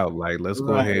tuning out, like let's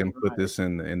go ahead and put this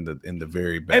in the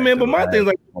very back. Hey man, but the my thing is,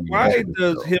 like, last 20 why minutes of the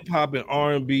does show. hip hop and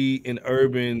R&B and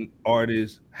urban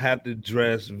artists have to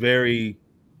dress very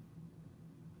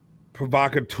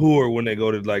provocateur when they go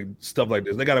to like stuff like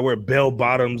this? They got to wear bell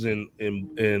bottoms and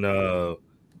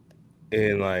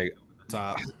like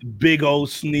Top. big old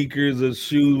sneakers or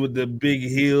shoes with the big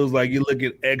heels? Like you look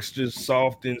at extra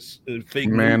soft and fake.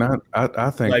 Man, I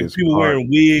think like it's people part- wearing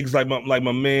wigs, like my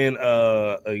man,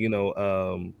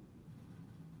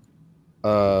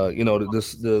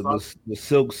 the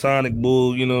Silk Sonic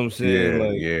Bull, you know what I'm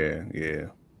saying? yeah.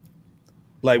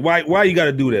 Like why you got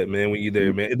to do that, man? When you're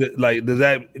there, man, like does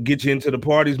that get you into the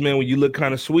parties, man? When you look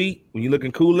kind of sweet, when you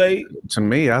looking Kool-Aid? To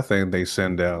me, I think they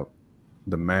send out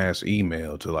the mass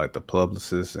email to like the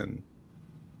publicists and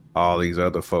all these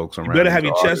other folks around. You better have these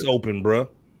your chest artists open, bro.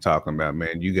 talking about,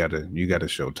 man, you gotta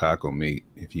show taco meat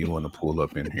if you want to pull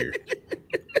up in here.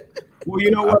 Well, you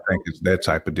know I what? think it's that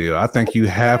type of deal. I think you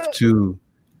have to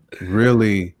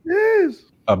really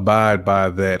abide by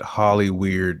that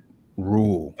Hollywood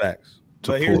rule Facts.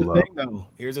 to But here's the pull up. thing, though.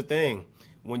 Here's the thing.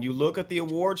 When you look at the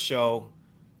award show,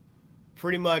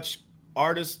 pretty much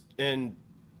artists and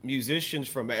musicians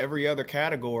from every other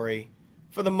category,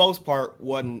 for the most part,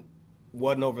 wasn't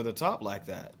over the top like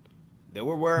that. They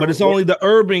were wearing, But it's only the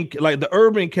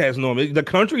urban cats normally. The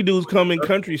country dudes come in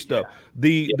country stuff.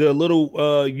 The little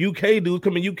UK dudes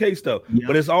come in UK stuff. Yeah.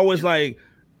 But it's always like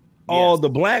all Yes. the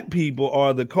black people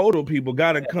or the Kodo people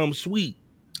gotta come sweet.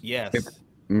 yes.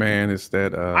 Man, it's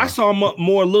that I saw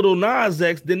more Little Nas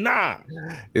X than Nas.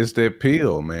 it's that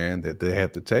pill, man, that they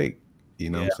have to take. You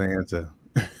know what I'm saying?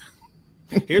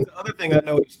 Here's the other thing I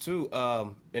noticed too,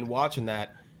 in watching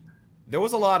that, there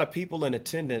was a lot of people in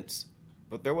attendance,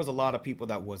 but there was a lot of people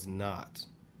that was not.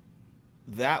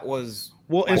 That was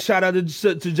Well, and shout out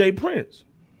to Jay Prince.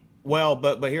 well,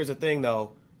 but here's the thing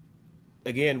though.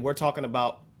 Again, we're talking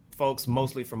about folks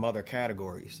mostly from other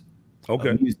categories.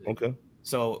 Okay. music. Okay.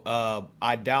 So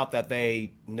I doubt that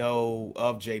they know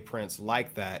of Jay Prince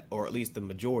like that, or at least the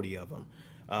majority of them.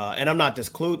 And I'm not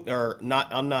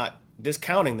I'm not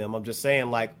discounting them. I'm just saying,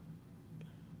 like,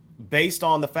 based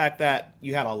on the fact that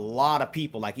you had a lot of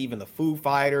people, like even the Foo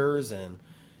Fighters, and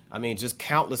I mean, just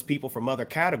countless people from other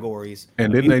categories.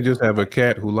 And didn't they just have a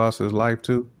cat who lost his life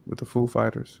too with the Foo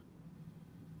Fighters?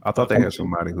 I thought they had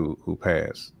somebody who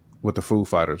passed with the Foo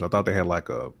Fighters. I thought they had like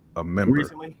a member.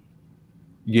 Recently?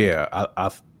 Yeah, I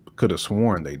could have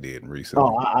sworn they did recently.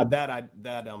 Oh, that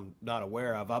I'm not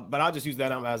aware of. But I'll just use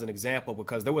that as an example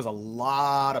because there was a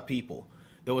lot of people.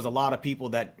 There was a lot of people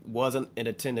that wasn't in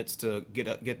attendance to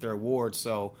get their awards.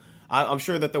 So I'm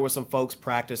sure that there were some folks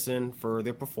practicing for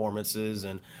their performances,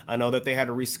 and I know that they had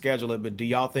to reschedule it. But do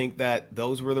y'all think that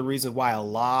those were the reasons why a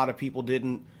lot of people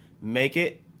didn't make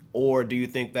it, or do you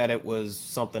think that it was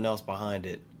something else behind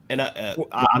it? And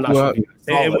I'm not sure.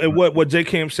 And what J.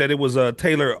 Camp said, it was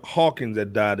Taylor Hawkins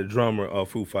that died, the drummer of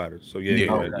Foo Fighters. So yeah,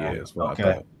 That's what Okay.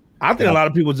 I thought. I think a lot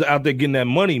of people out there getting that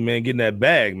money, man, getting that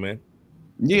bag, man.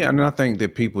 Yeah, and I think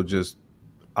that people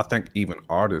I think even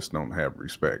artists don't have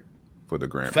respect for the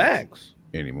Grammys Facts.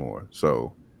 anymore.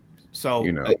 So So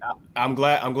you know. I'm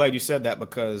glad you said that,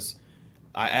 because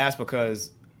I asked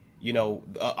because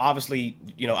Obviously,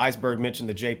 Iceberg mentioned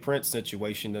the Jay Prince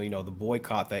situation, the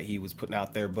boycott that he was putting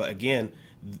out there. But again,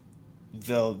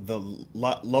 the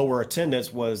lower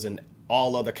attendance was in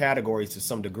all other categories to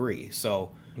some degree.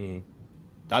 So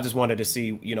I just wanted to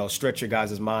see, stretch your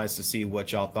guys' minds to see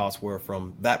what y'all thoughts were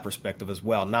from that perspective as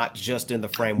well, not just in the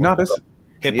framework of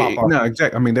hip hop. No,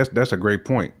 exactly. I mean, that's a great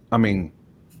point. I mean,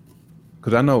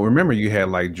 because remember you had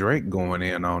like Drake going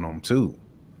in on them too.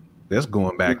 That's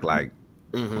going back like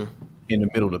in the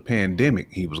middle of the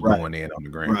pandemic, he was going in on the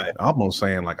Grammy. Right. Almost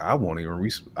saying like I won't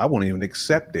even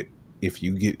accept it if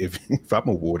I'm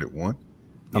awarded one.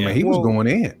 I mean, he was going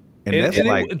in,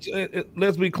 and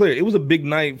let's be clear, it was a big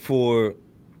night for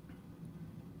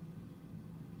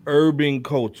urban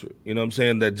culture. You know what I'm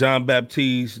saying? That John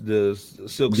Baptiste, the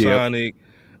Silk Sonic,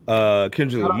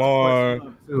 Kendrick Lamar,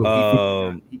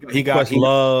 he got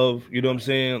Love. You know what I'm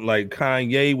saying? Like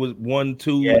Kanye was 1,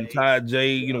 2, and Ty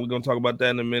J. We're gonna talk about that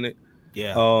in a minute.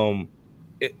 Yeah.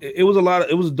 It was a lot.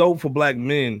 It was dope for black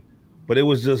men, but it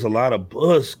was just a lot of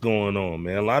buzz going on,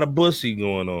 man. A lot of bussy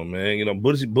going on, man.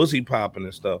 Bussy popping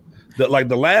and stuff. The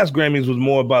last Grammys was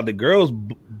more about the girls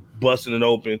busting it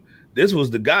open. This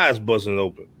was the guys busting it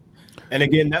open. And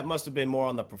again, that must have been more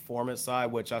on the performance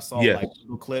side, which I saw like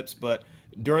little clips. But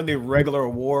during the regular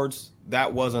awards,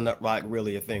 that wasn't like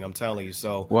really a thing. I'm telling you.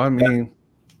 So, well, I mean,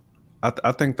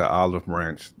 I think the olive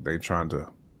branch, they trying to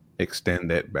extend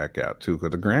that back out too,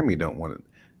 because the Grammy don't want it.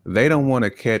 They don't want to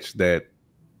catch that.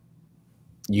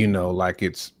 Like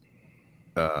it's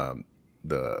the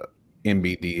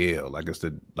NBDL, like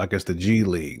it's the G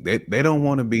League. They don't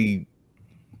want to be,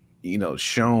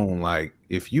 shown like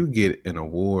if you get an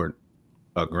award,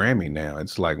 a Grammy now,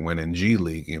 it's like winning G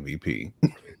League MVP.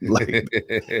 Like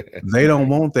they don't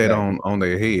want that on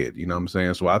their head. You know what I'm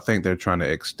saying? So I think they're trying to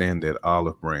extend that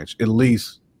olive branch at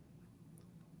least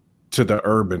to the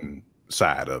urban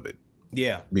side of it.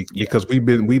 Yeah, because we've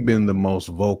been the most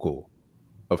vocal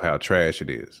of how trash it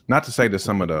is. Not to say that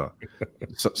some of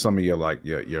your like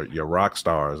your rock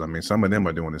stars. I mean, some of them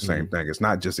are doing the same thing. It's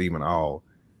not just even all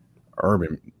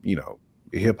urban,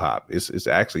 hip hop. It's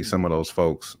actually some of those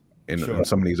folks in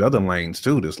some of these other lanes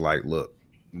too. That's like, look,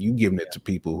 you giving it to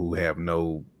people who have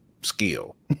no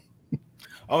skill.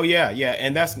 Oh yeah,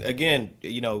 and that's again,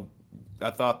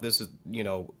 I thought this is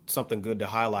something good to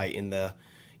highlight in the.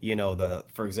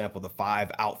 For example, the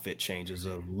 5 outfit changes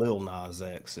of Lil Nas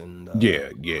X and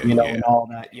and all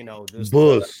that,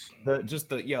 just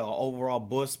the overall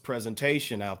Buss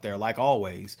presentation out there, like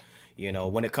always,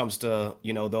 when it comes to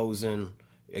those in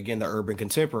again the urban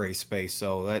contemporary space.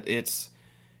 So that it's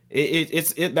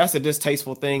that's a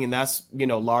distasteful thing, and that's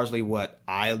largely what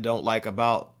I don't like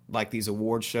about like these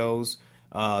award shows.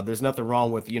 There's nothing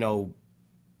wrong with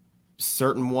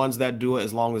certain ones that do it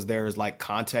as long as there's like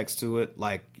context to it,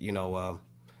 like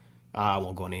I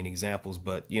won't go into any examples,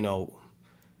 but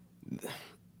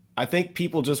I think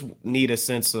people just need a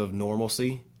sense of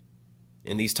normalcy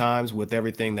in these times with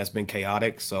everything that's been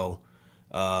chaotic. So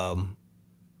I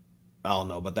don't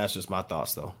know, but that's just my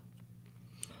thoughts though.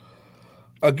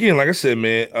 Again, like I said,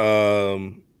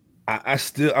 man,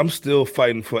 I'm still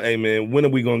fighting for, hey man, when are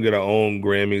we gonna get our own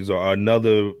Grammys or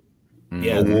another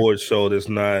award show that's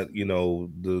not,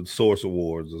 the Source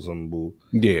Awards or something.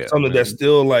 Something that's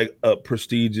still like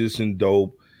prestigious and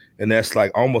dope, and that's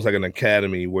like almost like an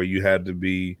academy where you have to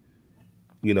be,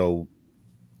 you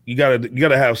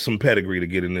gotta have some pedigree to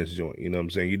get in this joint. You know what I'm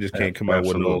saying? You just can't come out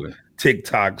with no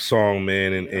TikTok song,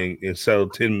 man, and sell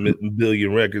 10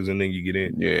 billion records and then you get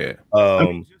in.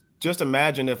 Yeah. Just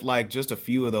imagine if like just a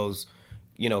few of those,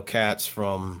 cats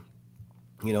from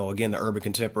again, the urban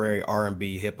contemporary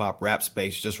R&B, hip hop, rap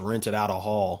space just rented out a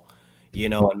hall,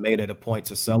 and made it a point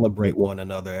to celebrate one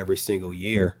another every single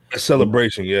year. A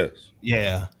celebration, yes.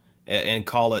 Yeah. And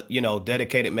call it,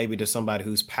 dedicated maybe to somebody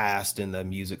who's passed in the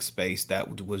music space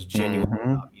that was genuine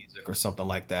about music or something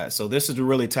like that. So this is to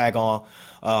really tag on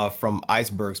from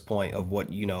Iceberg's point of what,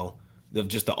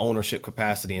 just the ownership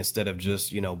capacity instead of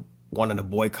just, wanting to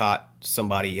boycott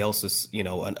somebody else's,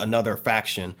 another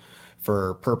faction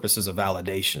for purposes of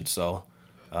validation. So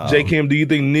J. Kim, do you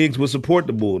think Niggs would support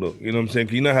the bull though? You know what I'm saying?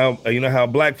 You know how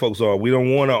black folks are. We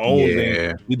don't want to own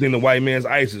them. We think the white man's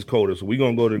ice is colder, so we're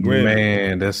gonna go to the Grammy.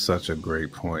 Man, that's such a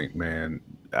great point, man.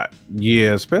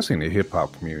 Especially in the hip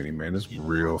hop community, man. It's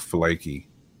real flaky.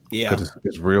 Yeah.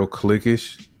 It's real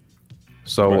cliquish.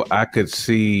 So I could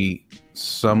see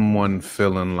someone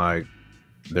feeling like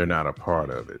they're not a part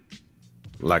of it.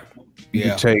 Like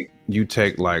you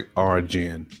take like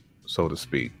Origin, so to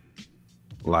speak.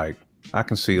 Like I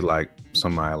can see like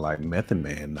somebody like Method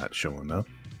Man not showing up,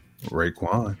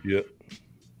 Raekwon. Yep.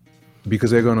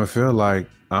 Because they're gonna feel like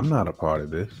I'm not a part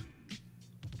of this.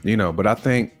 But I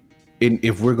think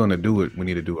if we're going to do it, we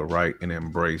need to do it right and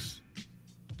embrace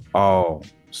all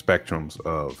spectrums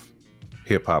of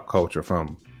hip hop culture,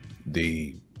 from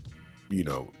the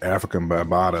African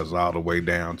Barbadas all the way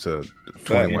down to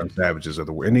 21 Savages of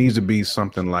the world. It needs to be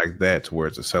something like that, to where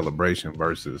it's a celebration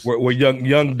versus where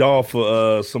young Dolph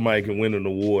somebody can win an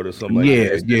award or something like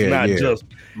that. It's not just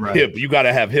hip. You got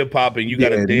to have hip hop, and you got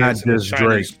to dance in a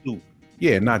shiny suit.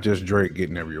 Yeah, not just Drake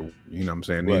getting every, you know what I'm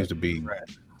saying? It needs to be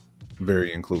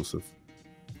very inclusive.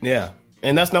 Yeah.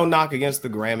 And that's no knock against the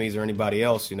Grammys or anybody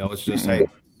else. It's just, hey,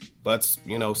 let's,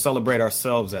 celebrate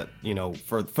ourselves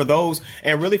for those,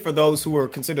 and really for those who are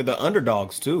considered the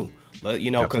underdogs too.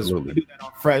 Because we do that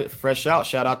on Fresh Out.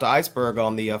 Shout out to Iceberg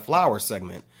on the flower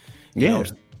segment. Yeah.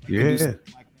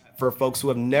 For folks who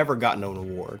have never gotten an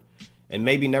award and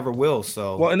maybe never will.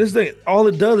 So, well, and this thing, all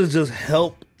it does is just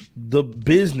help the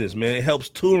business, man. It helps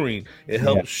touring, it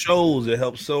helps shows, it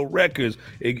helps sell records,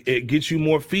 it gets you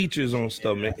more features on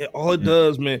stuff, man. All it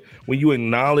does, man, when you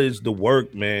acknowledge the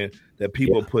work, man, that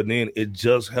people are putting in, it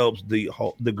just helps the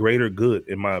greater good,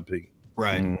 in my opinion.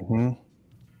 Right. Mm-hmm.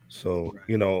 So,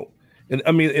 and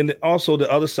I mean, and also the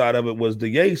other side of it was the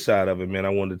Ye side of it, man. I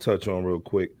wanted to touch on real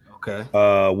quick. Okay.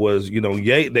 Was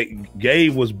Ye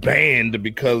was banned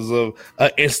because of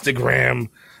Instagram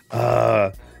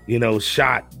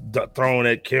shot thrown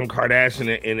at Kim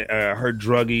Kardashian and her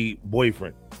druggy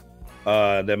boyfriend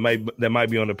that might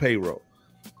be on the payroll.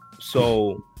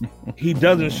 So he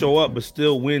doesn't show up, but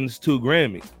still wins 2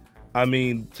 Grammys. I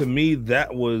mean, to me,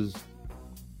 that was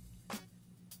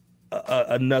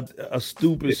a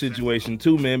stupid situation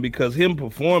too, man. Because him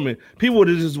performing, people would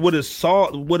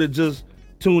have just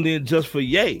tuned in just for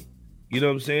Ye. You know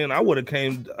what I'm saying? I would have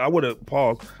came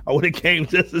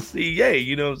just to see Ye.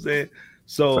 You know what I'm saying?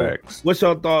 So, Facts. What's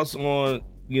your thoughts on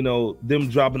them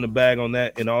dropping the bag on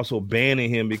that, and also banning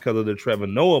him because of the Trevor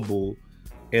Noah bull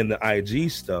and the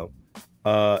IG stuff?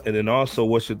 And then also,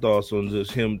 what's your thoughts on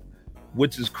just him,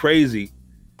 which is crazy?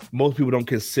 Most people didn't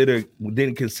consider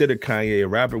Kanye a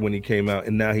rapper when he came out,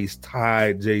 and now he's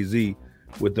tied Jay-Z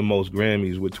with the most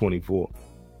Grammys with 24.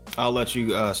 I'll let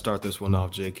you start this one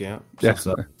off, J Camp.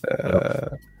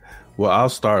 Well, I'll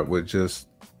start with just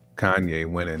Kanye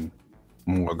winning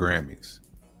more Grammys.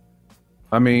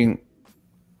 I mean,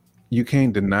 you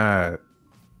can't deny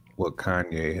what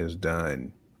Kanye has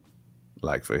done,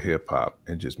 like for hip hop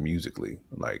and just musically.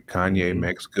 Like Kanye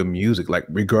makes good music. Like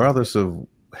regardless of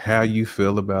how you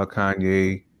feel about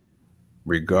Kanye,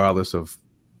 regardless of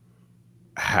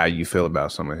how you feel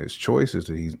about some of his choices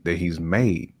that he's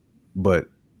made, but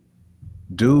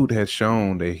dude has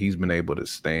shown that he's been able to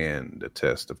stand the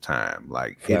test of time.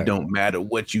 Like it don't matter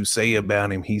what you say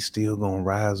about him, he's still gonna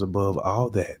rise above all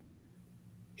that.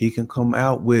 He can come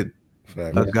out with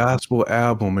a gospel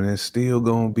album and it's still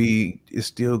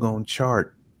gonna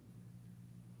chart.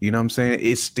 You know what I'm saying?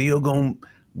 It's still gonna.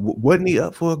 Wasn't he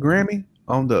up for a Grammy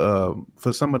on the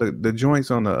for some of the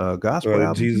joints on the gospel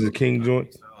album? Jesus King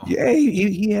joint. Yeah,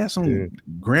 he has some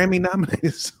Grammy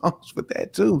nominated songs for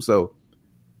that too. So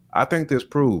I think this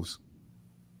proves,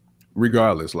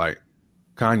 regardless, like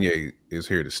Kanye is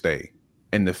here to stay,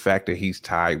 and the fact that he's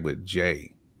tied with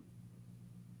Jay,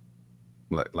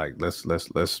 like let's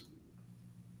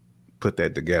put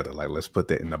that together. Like let's put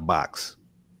that in the box.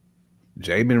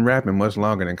 Jay been rapping much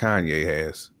longer than Kanye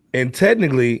has, and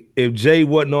technically, if Jay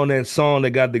wasn't on that song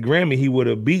that got the Grammy, he would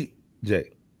have beat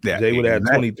Jay. Yeah, Jay would have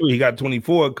had 23. He got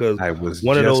 24 because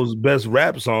one of those best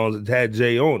rap songs that had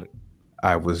Jay on it.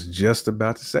 I was just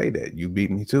about to say that. You beat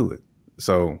me to it.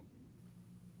 So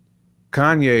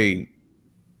Kanye,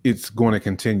 it's going to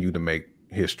continue to make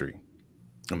history.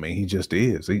 I mean, he just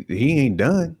is. He ain't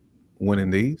done winning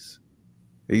these.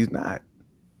 He's not.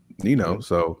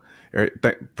 So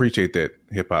appreciate that,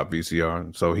 Hip Hop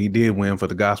VCR. So he did win for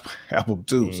the gospel album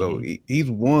too. Mm-hmm. So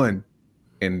he's won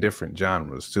in different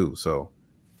genres too. So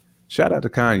shout out to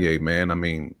Kanye, man. I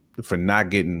mean, for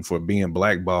being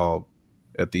blackballed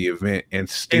at the event and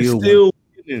still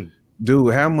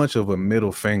dude, how much of a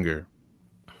middle finger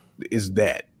is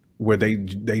that, where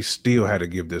they still had to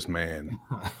give this man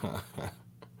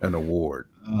an award?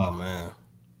 Oh man,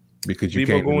 because you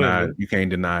can't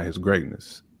deny his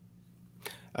greatness.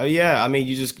 Yeah, I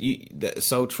mean, that's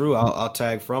so true. I'll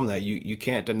tag from that. You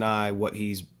can't deny what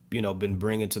he's been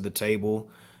bringing to the table,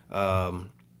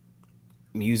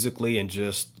 musically and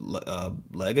just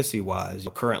legacy wise.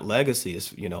 Current legacy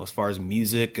is as far as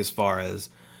music, as far as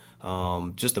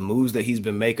just the moves that he's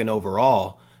been making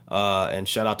overall. And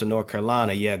shout out to North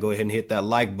Carolina. Yeah, go ahead and hit that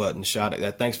like button.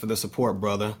 Thanks for the support,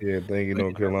 brother. Yeah, thank you,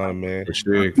 North Carolina, man. For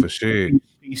sure.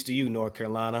 Peace to you, North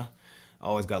Carolina. I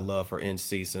always got love for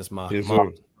NC since my mom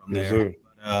from there.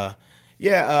 I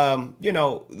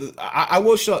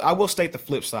will state the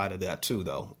flip side of that too,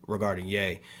 though, regarding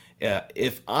Ye.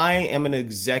 If I am an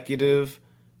executive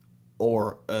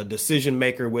or a decision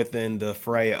maker within the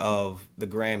fray of the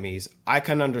Grammys, I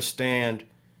can understand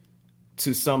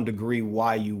to some degree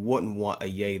why you wouldn't want a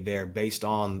Ye there based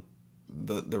on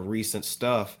the recent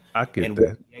stuff I get and that.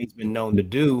 what Ye's been known to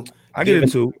do. I get Given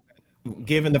it too.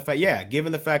 given the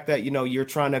fact that you're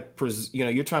trying to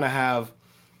you're trying to have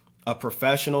a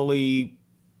professionally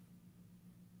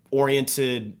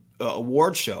oriented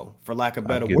award show, for lack of I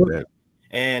better get word. that.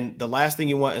 And the last thing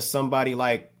you want is somebody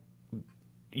like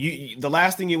the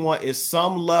last thing you want is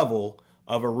some level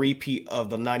of a repeat of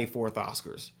the 94th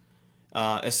Oscars,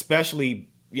 especially,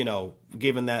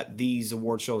 given that these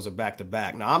award shows are back to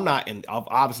back. Now,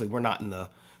 obviously, we're not in the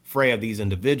fray of these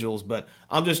individuals, but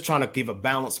I'm just trying to give a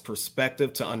balanced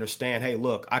perspective to understand, hey,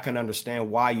 look, I can understand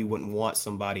why you wouldn't want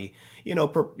somebody,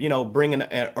 bringing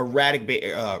an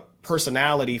erratic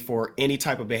personality for any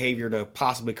type of behavior to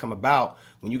possibly come about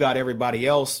when you got everybody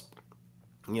else,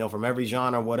 from every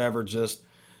genre, whatever, just,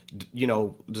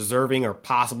 deserving or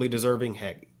possibly deserving.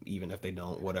 Heck, even if they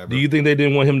don't, whatever. Do you think they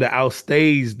didn't want him to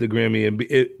outstage the Grammy and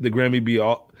the Grammy be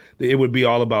all? It would be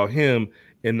all about him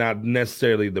and not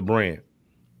necessarily the brand.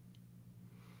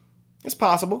 It's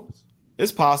possible.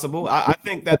 It's possible. I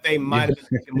think that they might have been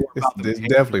thinking more about It's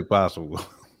definitely possible.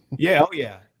 Yeah. Oh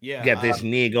yeah. Yeah. Got this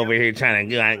nigga over here trying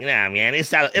to go. Nah, man.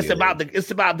 It's about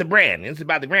the brand. It's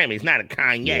about the Grammy. It's not a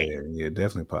Kanye. Yeah,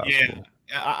 definitely possible. Yeah.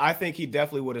 I think he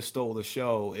definitely would have stole the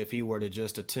show if he were to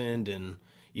just attend and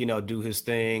do his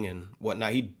thing and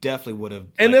whatnot. He definitely would have.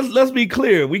 And let's be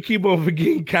clear. We keep on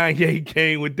forgetting Kanye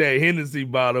came with that Hennessy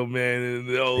bottle, man, and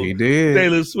the old He did.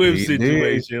 Taylor Swift He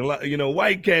situation.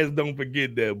 White cats don't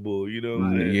forget that bull. You know what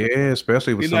I'm saying? Yeah,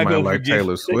 especially with You're not somebody gonna like forget-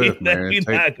 Taylor Swift, man.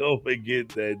 You're not gonna forget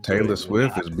that. Taylor joint,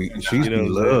 Swift she's You know what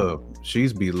I'm beloved.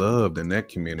 She's beloved in that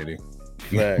community.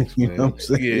 Facts, You man. know what I'm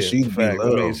saying? Yeah, She's facts. I mean,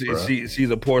 beloved, bro. she's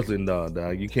a porcelain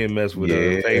dog. You can't mess with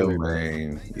Yeah, Taylor.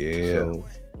 man. Yeah. So,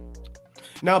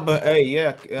 No, but hey,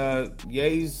 yeah,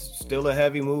 Ye's still a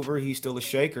heavy mover. He's still a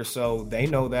shaker, so they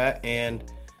know that. And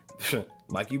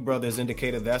like you brothers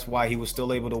indicated, that's why he was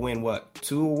still able to win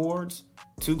 2 awards,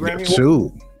 2 Grammy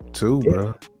awards. Two,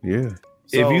 bro. Yeah.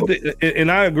 if So, you and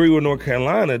I agree with North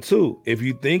Carolina too. If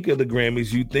you think of the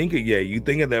Grammys, you think of you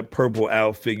think of that purple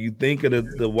outfit, you think of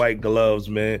the white gloves,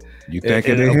 man. You think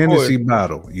And of the of Hennessy course,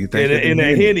 bottle. You think and of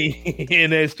that the Henny,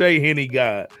 and that straight Henny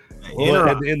guy. Well,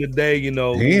 at the end of the day, Hen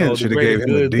the shoulda greater gave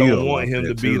him a good don't deal want off him to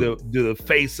that, be too. the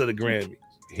face of the Grammy.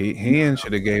 Hen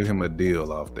should have gave him a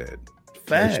deal off that.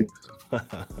 Fact.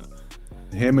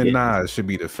 Him and Nas should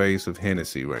be the face of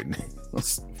Hennessy right now.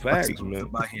 Facts, man.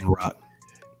 by Hen Rock.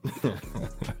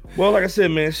 Well, like I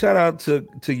said, man, shout out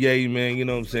to Ye, man. You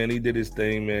know what I'm saying? He did his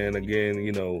thing, man. Again,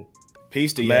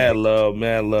 Peace to mad you.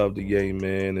 love to Ye,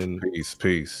 man. And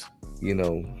Peace.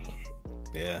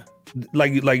 Yeah.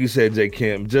 like you said, Jay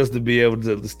Camp, just to be able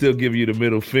to still give you the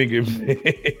middle finger, man,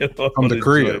 From the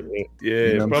crib. man. Yeah,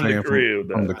 You know what I'm from the saying?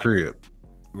 crib. From the dog. crib.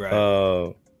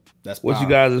 Right. That's What's you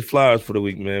power. guys' flowers for the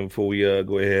week, man? Before we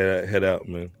go ahead head out,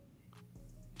 man.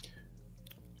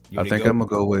 You I wanna think go? I'm gonna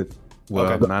go with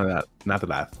Okay. not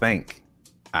that I think.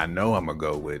 I know I'm gonna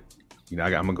go with, I'm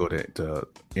gonna go to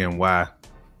NY.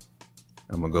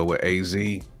 I'm gonna go with AZ.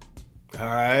 All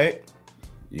right.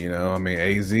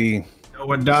 AZ, Know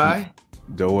or die.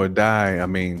 do or die.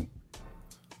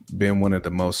 Been one of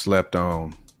the most slept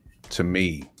on to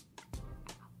me.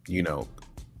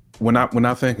 When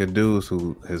I think of dudes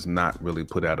who has not really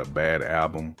put out a bad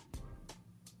album,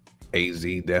 AZ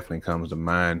definitely comes to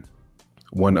mind.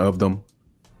 One of them,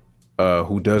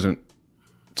 who doesn't,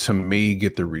 to me,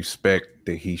 get the respect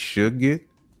that he should get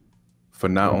for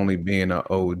not only being an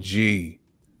OG,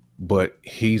 but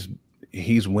he's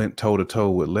went toe to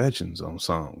toe with legends on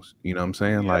songs. You know what I'm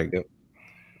saying?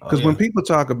 Because when people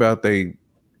talk about they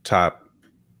top,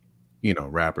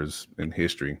 rappers in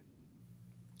history,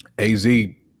 AZ.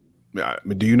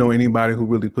 Do you know anybody who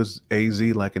really puts AZ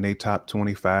like in their top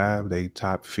 25, they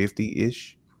top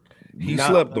 50-ish? He Not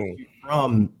slept unless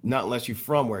on. not unless you're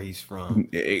from where he's from.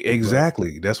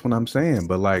 Exactly. That's what I'm saying.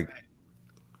 But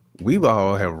we've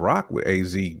all have rocked with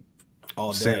AZ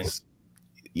All day. since,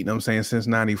 since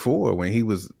 94 when he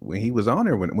was on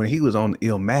there, when he was on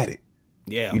Illmatic.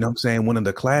 Yeah. You know what I'm saying? One of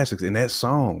the classics. And that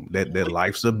song, that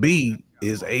Life's a Bee,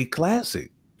 is a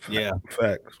classic. Yeah.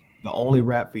 Facts. The only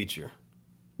rap feature.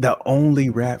 The only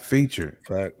rap feature.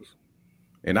 Facts.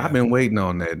 And I've been waiting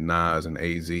on that Nas and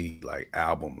AZ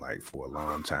album for a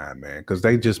long time, man, because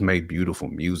they just made beautiful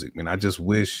music. Man, I just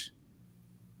wish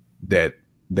that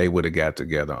they would have got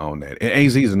together on that. And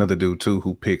AZ is another dude too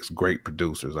who picks great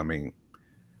producers. I mean,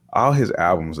 all his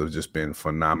albums have just been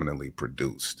phenomenally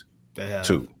produced.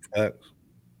 Too.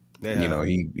 You know,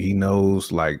 he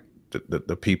knows like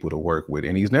the people to work with,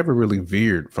 and he's never really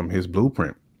veered from his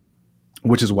blueprint,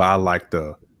 which is why I like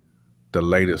the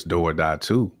latest Do or Die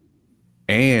too.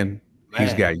 And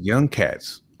he's got young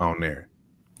cats on there.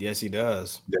 Yes, he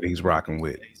does. That he's rocking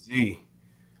with. AZ.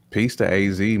 Peace to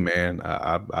AZ, man.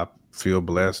 I feel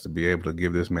blessed to be able to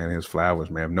give this man his flowers,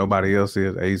 man. If nobody else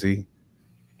is, AZ,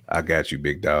 I got you,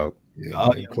 big dog. Yeah,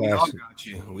 we all got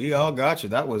you. We all got you.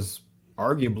 That was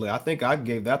arguably, I think I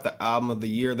gave that the album of the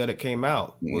year that it came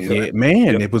out.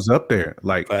 It was up there.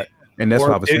 Like, and that's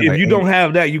why I was saying, if you don't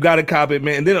have that, you got to copy it,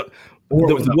 man. And then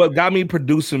what got me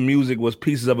producing music was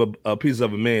Pieces of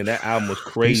a Man. That album was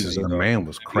crazy. Pieces of a Man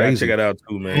was crazy. Check it out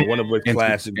too, man. One of his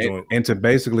classic joints. And to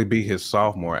basically be his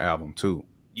sophomore album too.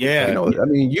 Yeah. You know, I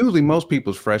mean, usually most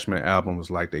people's freshman album is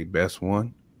like their best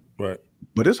one. Right.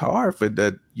 But it's hard for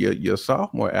your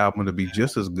sophomore album to be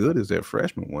just as good as their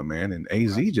freshman one, man. And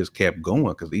AZ just kept going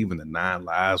because even the 9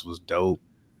 Lives was dope.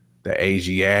 The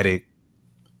Asiatic.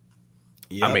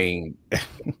 Yep. I mean,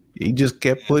 he just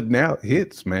kept putting out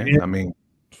hits, man. Yeah. I mean,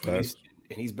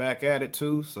 he's back at it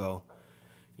too. So,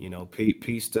 you know,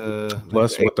 peace to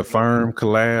plus with the Firm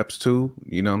collabs too.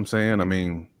 You know what I'm saying? I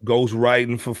mean, Ghost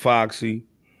writing for Foxy.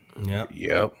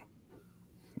 Yep.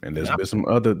 And there's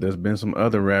been some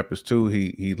other rappers too.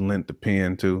 He lent the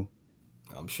pen to.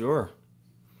 I'm sure.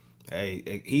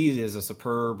 Hey, he is a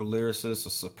superb lyricist, a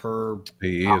superb.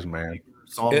 He is, man.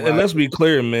 And let's be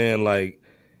clear, man. Like,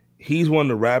 he's one of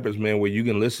the rappers, man, where you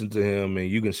can listen to him and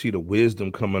you can see the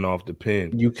wisdom coming off the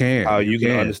pen. You can. How you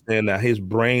can understand that his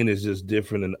brain is just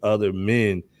different than other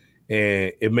men.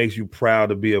 And it makes you proud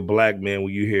to be a black man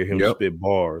when you hear him spit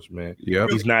bars, man.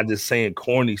 He's not just saying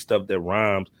corny stuff that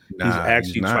rhymes. He's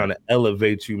actually trying to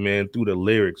elevate you, man, through the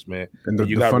lyrics, man. And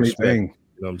the funny thing,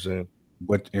 you know what I'm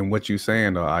saying? What you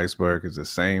saying though, Iceberg, is the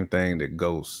same thing that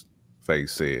Ghostface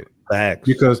said. Facts.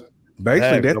 Because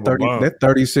basically that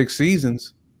 36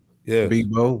 seasons,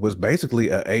 Bebo, was basically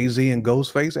a AZ and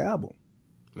Ghostface album.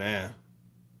 Man.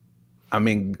 I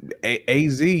mean,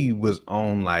 AZ was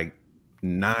on like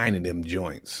 9 of them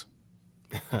joints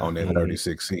on that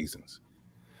 36 seasons.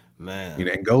 Man, you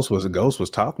know, and Ghost was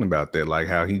talking about that, like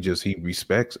how he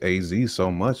respects AZ so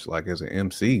much, like as an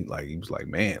MC. Like he was like,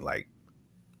 man, like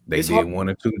they did 1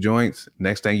 or 2 joints.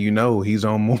 Next thing you know, he's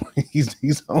on more.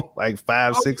 he's on like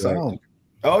 5, 6 songs.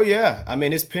 Oh yeah, I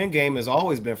mean his pen game has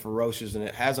always been ferocious, and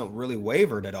it hasn't really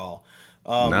wavered at all.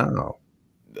 No,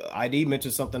 ID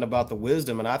mentioned something about the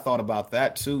wisdom, and I thought about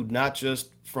that too, not just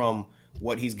from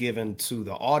what he's given to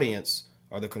the audience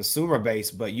or the consumer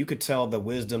base, but you could tell the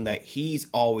wisdom that he's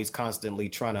always constantly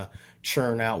trying to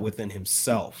churn out within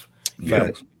himself.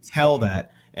 Tell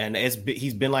that, and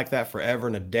he's been like that forever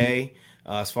and a day.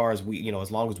 As far as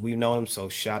as long as we've known him. So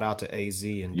shout out to AZ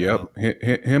and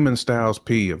him and Styles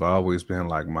P have always been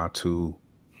like my 2,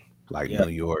 like New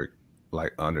York,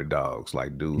 like underdogs,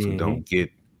 like dudes who don't get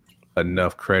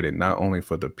enough credit, not only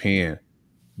for the pen,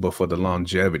 but for the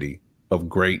longevity of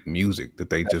great music that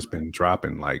they just been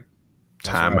dropping like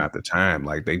time after time.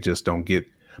 Like they just don't get.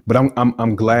 But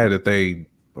I'm glad that they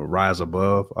rise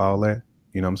above all that.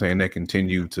 You know what I'm saying? They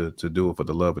continue to do it for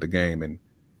the love of the game. And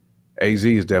AZ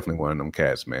is definitely one of them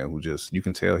cats, man, who just, you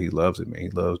can tell he loves it, man. He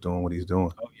loves doing what he's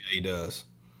doing. Oh yeah, he does.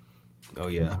 Oh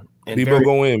yeah. And people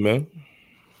go in, man.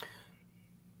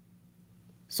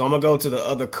 So I'm gonna go to the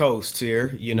other coast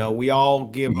here. You know, we all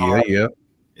give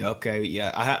Okay,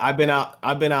 yeah. I've been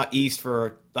out east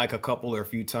for like a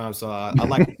few times, so I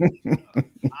like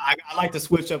I like to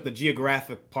switch up the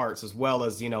geographic parts as well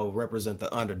as represent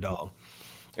the underdog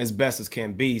as best as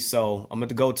can be. So I'm going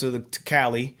to go to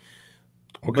Cali.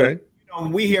 Okay. But,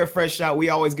 we here at Fresh Out, we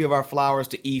always give our flowers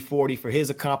to E40 for his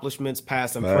accomplishments,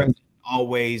 past and present,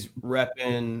 always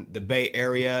repping the Bay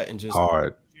Area and just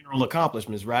general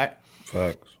accomplishments, right?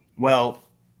 Facts. Well,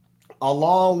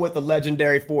 along with the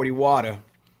legendary 40 Water,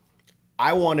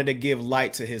 I wanted to give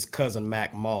light to his cousin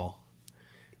Mac Mall.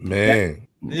 Man,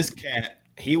 this cat,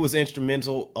 he was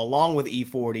instrumental along with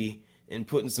E40 in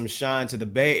putting some shine to the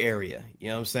Bay Area. You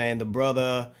know what I'm saying? The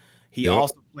brother, he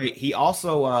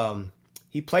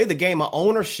played the game of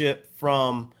ownership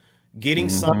from getting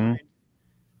signed.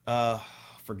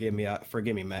 Forgive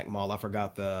me, Mac Mall. I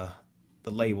forgot the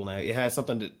label now. It had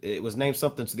something. It was named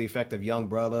something to the effect of Young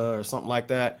Brother or something like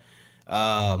that.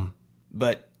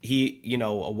 But he, a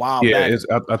while back.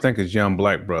 I think it's Young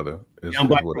Black Brother. Young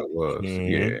Black what Brother. It was.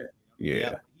 Mm-hmm. Yeah.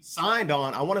 He signed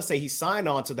on. I want to say he signed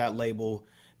on to that label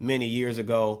many years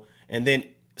ago, and then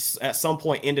at some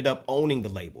point ended up owning the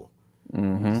label.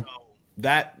 Mm-hmm. So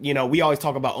that, we always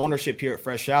talk about ownership here at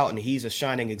Fresh Out, and he's a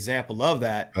shining example of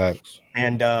that. Facts.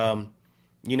 And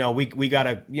we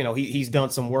gotta, he's done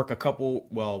some work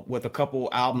with a couple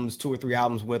albums, 2 or 3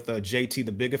 albums with JT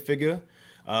the Bigger Figure.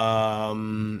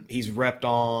 He's repped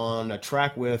on a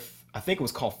track with, I think it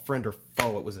was called Friend or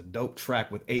Foe. It was a dope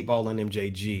track with 8Ball and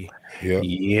MJG.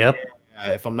 Yep.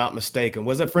 If I'm not mistaken,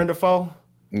 was it Friend or Foe?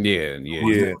 Yeah.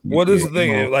 What is the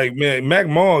thing? Like, man, Mac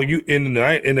Mall, you in the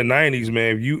 90s,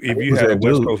 man. If you had a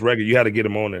West Coast record, you had to get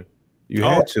him on there. You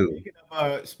had to.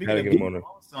 Speaking of getting on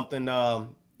something,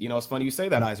 it's funny you say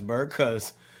that, Iceberg,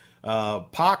 because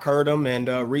Pac heard him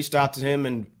and reached out to him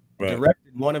and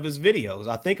directed one of his videos.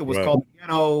 I think it was called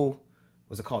Ghetto.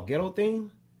 Was it called Ghetto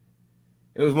Theme?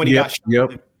 It was when he got shot.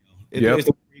 Yep.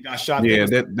 He got shot. Yeah,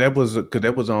 that was because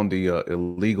that was on the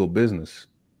Illegal Business.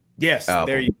 Yes, album.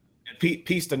 There you go.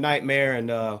 Peace to Nightmare and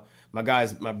my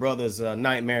brother's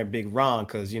Nightmare and Big Ron,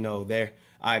 because they're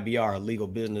IBR, Legal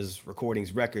Business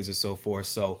Recordings Records and so forth.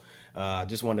 So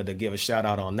just wanted to give a shout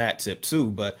out on that tip too.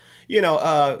 But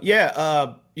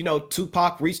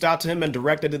Tupac reached out to him and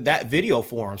directed that video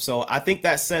for him. So I think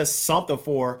that says something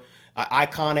for an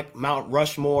iconic Mount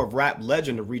Rushmore of rap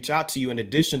legend to reach out to you, in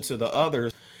addition to the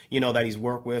others that he's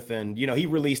worked with. And he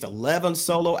released 11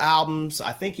 solo albums.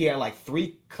 I think he had like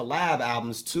 3 collab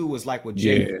albums too, was like with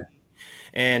Jay. Yeah.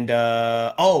 And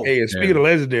and speaking of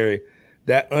legendary,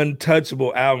 that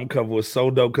Untouchable album cover was so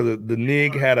dope because the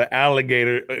nig had an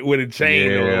alligator with a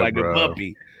chain on, like a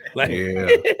puppy. Like,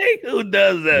 who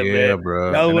does that, man?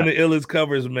 Bro. That was one of the illest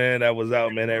covers, man, that was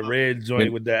out, man. That red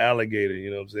joint with the alligator, you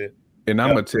know what I'm saying? And I'm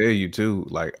gonna tell you too,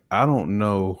 like, I don't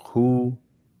know who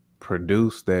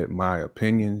produced that My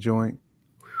Opinion joint,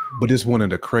 but it's one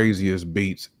of the craziest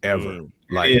beats ever.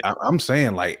 Like, I'm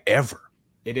saying, like, ever.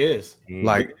 It is.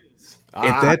 Like,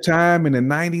 at that time in the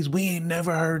 90s, we ain't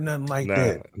never heard nothing like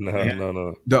that.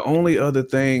 No. The only other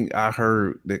thing I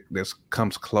heard that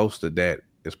comes close to that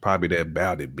is probably that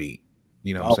Bout It beat.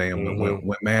 You know what I'm saying?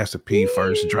 When Master P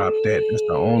first dropped that, that's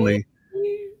the only.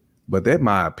 But that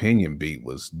My Opinion beat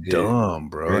was dumb,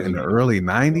 bro. In the early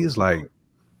 90s, like,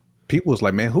 people was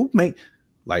like, man,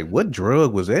 what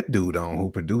drug was that dude on who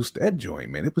produced that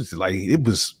joint, man? It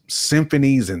was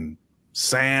symphonies and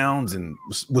sounds and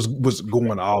was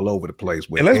going all over the place.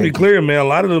 And let's be clear, man, a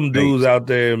lot of them dudes out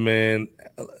there, man,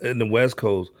 in the West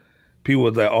Coast, people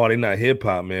was like, oh, they not hip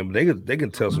hop, man, but they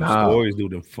can tell some stories,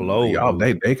 dude, and flow. Y'all,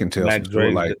 they can tell some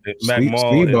stories. Like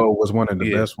Steve-O was one of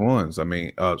the best ones. I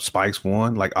mean, Spike's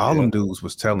one. Like, all them dudes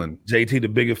was telling. JT the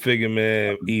Bigger Figure,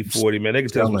 man, E40, man, they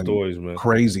can tell some stories, man.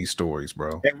 Crazy stories,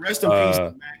 bro. And rest in peace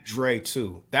to Mac Dre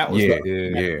too. That was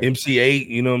MC8,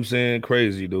 you know what I'm saying?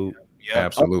 Crazy, dude. Yeah,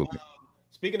 absolutely.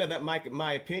 Speaking of that,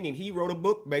 My Opinion, he wrote a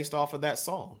book based off of that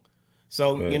song.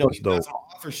 So, he does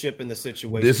authorship in the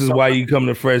situation. This is why you come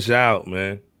to Fresh Out,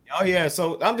 man. Oh, yeah.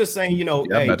 So I'm just saying, y'all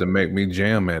about to make me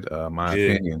jam at My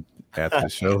Opinion after the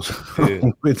show.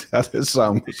 That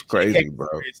song was crazy, bro.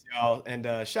 Y'all.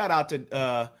 And shout out to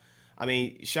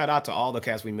all the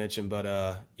cats we mentioned,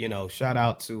 but, shout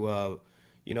out to,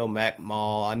 Mac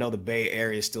Mall. I know the Bay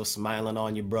Area is still smiling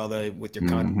on you, brother, with your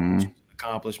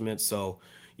accomplishments. So,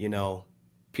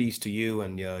 peace to you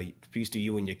and peace to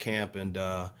you and your camp. And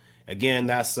again,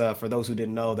 that's for those who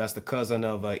didn't know, that's the cousin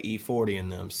of E40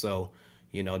 and them. So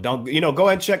don't go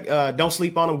ahead and check. Don't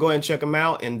sleep on them. Go ahead and check them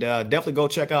out, and definitely go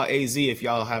check out AZ if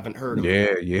y'all haven't heard of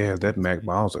him. Yeah, that Mac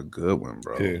Mall's a good one,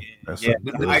 bro. That's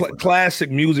classic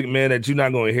music, man, that you're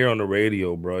not going to hear on the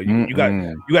radio, bro. You got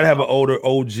to have an older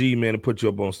OG, man, to put you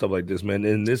up on stuff like this, man.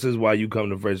 And this is why you come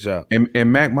to Fresh Out.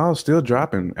 And Mac Mall's still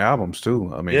dropping albums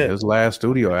too. I mean, his last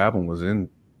studio album was in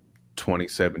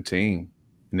 2017,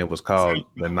 and it was called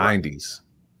The 90s.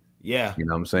 Yeah, you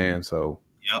know what I'm saying? So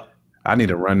I need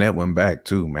to run that one back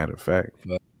too, matter of fact.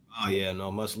 Oh yeah,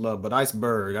 no, much love. But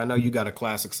Iceberg, I know you got a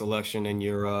classic selection in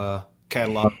your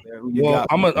catalog there.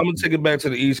 I'm gonna take it back to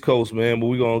the East Coast, man, but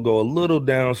we're gonna go a little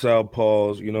down south,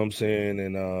 pause, you know what I'm saying?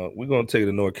 And we're gonna take it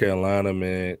to North Carolina,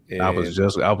 man. And I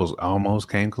was almost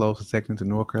came close to taking it to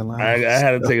North Carolina. I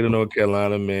had to take it to North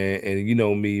Carolina, man. And you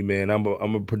know me, man, I'm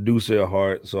a producer at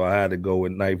heart, so I had to go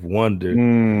with Knife Wonder.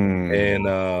 And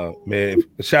man,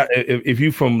 if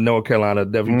you from North Carolina,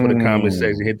 definitely put a comment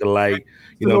section, hit the like,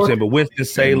 you know what I'm saying? But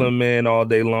Winston-Salem, man, all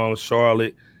day long,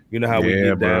 Charlotte. You know how we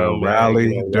get down,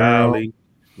 man. Raleigh.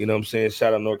 You know what I'm saying?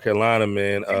 Shout out North Carolina,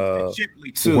 man.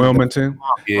 Wilmington.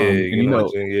 You know what I'm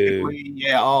saying?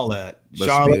 Yeah, all that.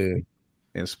 Charlotte.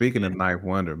 And speaking of Knife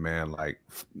Wonder, man, like,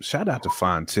 shout out to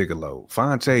Fontigolo.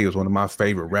 Fonte is one of my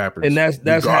favorite rappers. And that's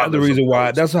half the reason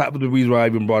why. That's half the reason why I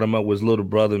even brought him up was Little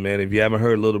Brother, man. If you haven't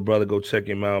heard Little Brother, go check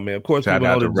him out, man. Of course, people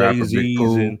know the Jay-Z's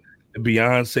and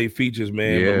Beyonce features,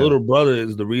 man. Yeah. But Little Brother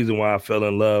is the reason why I fell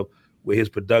in love with his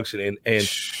production. And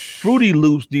Fruity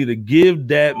Loops need to give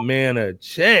that man a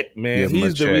check, man. Give him a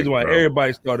He's the check, reason why bro.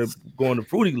 everybody started going to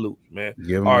Fruity Loops, man.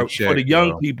 Give him Or a check, for the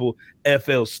young bro. people,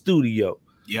 FL Studio.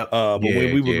 Yep. But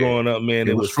when we were growing up, man,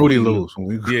 it was Fruity Loops. When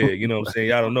we yeah, you know what I'm saying?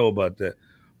 Y'all don't know about that.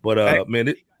 But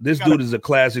man, this dude is a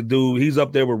classic dude. He's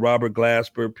up there with Robert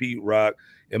Glasper, Pete Rock,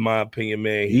 in my opinion,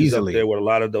 man. He's up there with a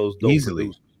lot of those dope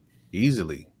producers.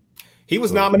 Easily. He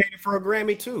was nominated for a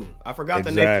Grammy too. I forgot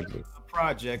the name of the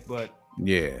project, but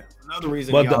yeah. Another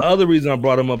reason. But the other reason I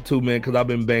brought him up too, man, because I've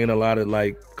been banging a lot of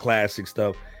like classic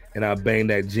stuff. And I banged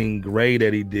that Jean Grey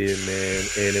that he did, man,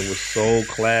 and it was so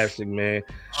classic, man.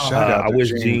 Shout out I to wish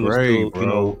Jean Jean was Grey, still,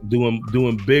 bro.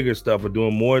 doing bigger stuff or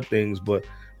doing more things. But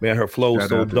man, her flow was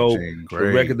so dope.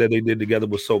 The record that they did together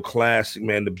was so classic,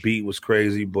 man. The beat was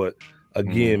crazy. But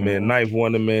again, man, Ninth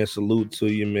Wonder, man, salute to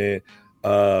you,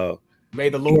 man. May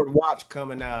the Lord Watch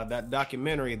coming out. That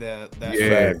documentary that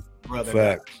brother.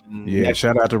 Fact. Yeah,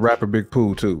 shout out to rapper Big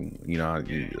Pooh too. You know,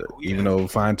 even though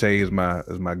Fonte is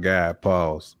my guy,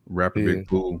 pause. Rapper Big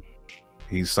Pooh,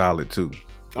 he's solid too.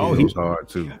 He was hard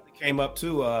too. He came up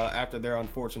too after their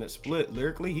unfortunate split.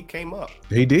 Lyrically, he came up.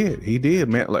 He did,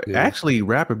 man. Like actually,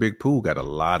 rapper Big Pooh got a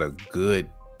lot of good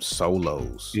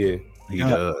solos. Yeah, he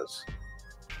does.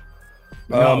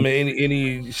 Man,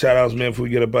 any shout outs, man, before we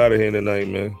get up out of here tonight,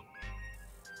 man.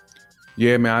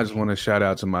 Yeah, man, I just want to shout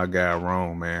out to my guy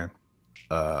Rome, man.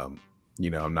 You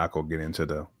know, I'm not gonna get into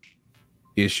the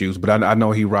issues, but I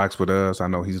know he rocks with us. I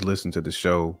know he's listened to the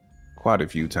show quite a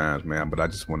few times, man. But I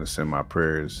just want to send my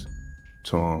prayers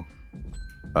to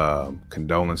him.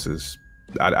 Condolences.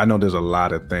 I know there's a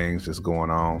lot of things that's going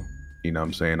on. You know what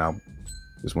I'm saying? I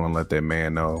just want to let that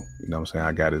man know, you know what I'm saying,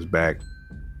 I got his back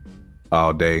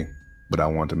all day. But I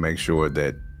want to make sure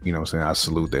that, you know what I'm saying, I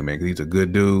salute that man, because he's a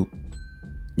good dude.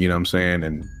 You know what I'm saying?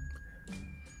 And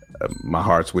my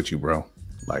heart's with you, bro.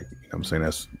 Like, you know what I'm saying?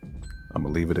 I'm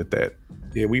going to leave it at that.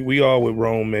 Yeah, we all with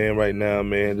Rome, man, right now,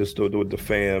 man. Just with the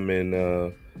fam.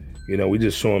 And, you know, we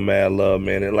just showing mad love,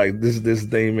 man. And like this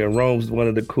thing, man, Rome's one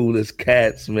of the coolest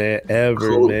cats, man,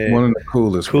 ever, man. One of the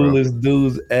coolest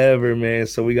dudes ever, man.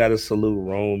 So we got to salute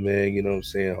Rome, man. You know what I'm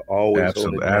saying? Always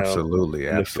absolutely.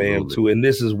 The fam, too. And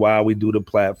this is why we do the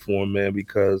platform, man,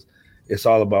 because it's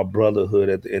all about brotherhood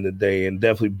at the end of the day, and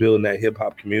definitely building that hip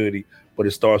hop community. But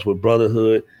it starts with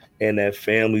brotherhood and that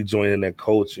family joining that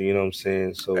culture. You know what I'm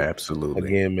saying? So absolutely.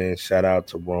 Again, man, shout out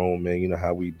to Rome, man. You know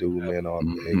how we do, man. All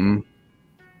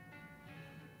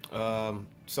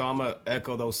So I'm gonna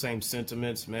echo those same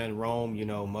sentiments, man. Rome, you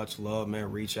know, much love,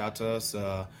 man. Reach out to us.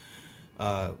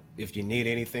 If you need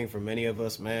anything from any of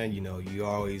us, man, you know, you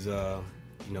always have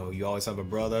a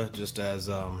brother, just as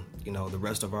you know, the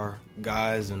rest of our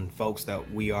guys and folks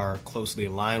that we are closely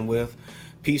aligned with.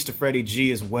 Peace to Freddie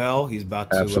G as well. He's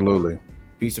about to absolutely.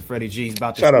 Peace to Freddie G. He's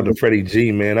about to shout out to Freddie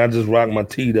G, man. I just rocked my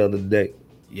tee the other day.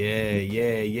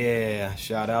 Yeah.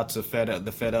 Shout out to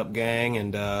the Fed Up gang,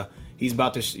 and he's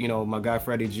about to, you know, my guy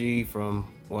Freddie G.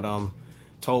 From what I'm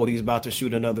told, he's about to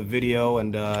shoot another video,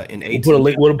 and in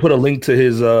 18. We'll put a link to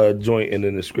his joint in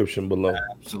the description below.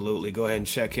 Absolutely, go ahead and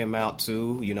check him out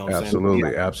too. You know,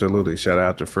 absolutely. Shout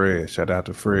out to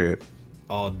Fred.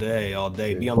 All day.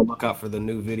 Be on the lookout for the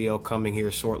new video coming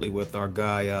here shortly with our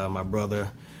guy, my brother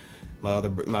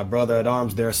at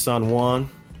arms, their son Juan.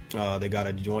 They got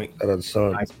a joint. Nice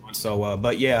one. So,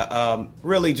 but yeah,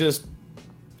 really just,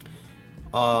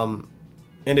 in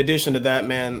addition to that,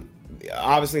 man,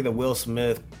 obviously the Will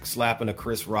Smith slapping a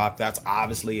Chris Rock, that's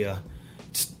obviously a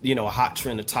hot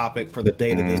trending topic for the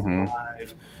day that this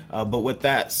live. But with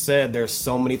that said, there's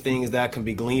so many things that can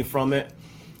be gleaned from it.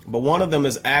 But one of them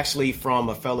is actually from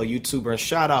a fellow YouTuber, and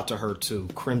shout out to her too,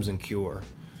 Crimson Cure.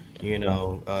 You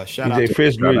know, shout DJ out to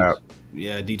Fizz Grease.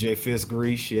 Yeah, DJ Fizz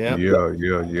Grease. Yeah.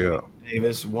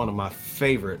 Davis, one of my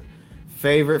favorite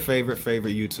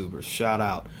YouTubers. Shout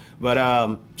out.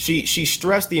 But she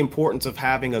stressed the importance of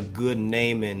having a good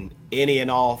name in any and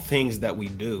all things that we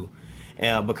do,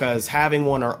 because having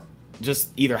one, or just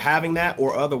either having that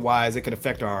or otherwise, it could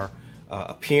affect our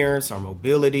appearance, our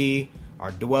mobility,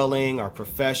 our dwelling, our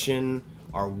profession,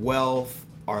 our wealth,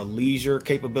 our leisure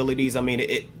capabilities. I mean,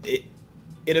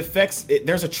 it affects it.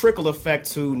 There's a trickle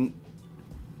effect to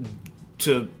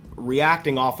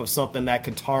reacting off of something that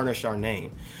could tarnish our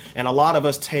name. And a lot of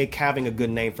us take having a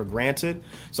good name for granted.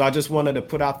 So I just wanted to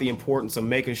put out the importance of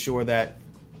making sure that,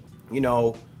 you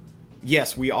know,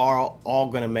 yes, we are all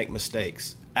going to make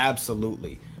mistakes.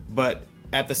 Absolutely. But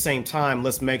at the same time,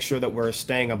 let's make sure that we're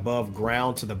staying above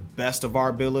ground to the best of our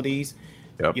abilities.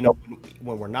 Yep. You know,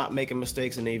 when we're not making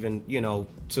mistakes, and even, you know,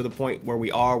 to the point where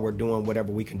we're doing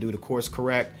whatever we can do to course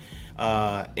correct.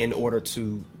 in order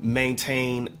to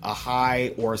maintain a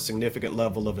high or a significant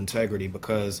level of integrity,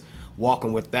 because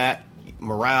walking with that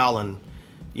morale and,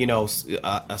 you know,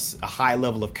 a high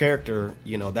level of character,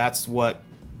 you know, that's what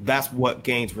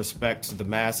gains respect to the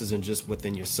masses and just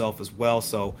within yourself as well.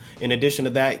 So in addition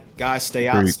to that, guys, stay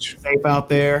safe out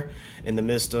there in the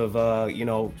midst of, you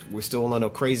know, we're still in a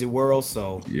crazy world.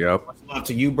 So yep. Much love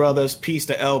to you, brothers. Peace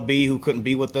to LB, who couldn't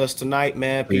be with us tonight,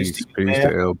 man. Peace to you, man.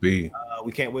 To LB.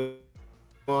 We can't wait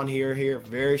on here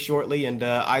very shortly. And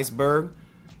Iceberg,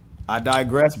 I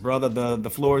digress, brother. The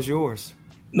floor is yours.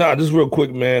 Nah, just real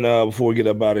quick, man, before we get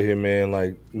up out of here, man,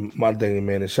 like my thing,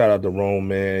 man, and shout out to Rome,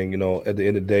 man. You know, at the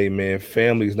end of the day, man,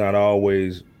 family's not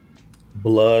always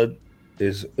blood,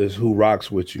 is who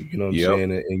rocks with you. You know what I'm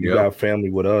saying? And you got family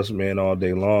with us, man, all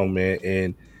day long, man.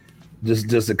 And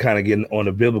just to kind of get on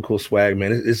the biblical swag,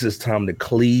 man, it's just time to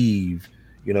cleave.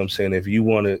 You know what I'm saying? If you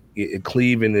want to,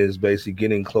 cleaving is basically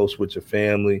getting close with your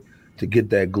family to get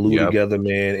that glue together,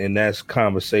 man. And that's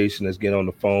conversation, that's getting on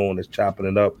the phone, that's chopping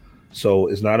it up. So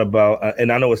it's not about,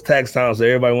 and I know it's tax time, so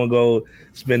everybody want to go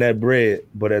spend that bread.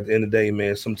 But at the end of the day,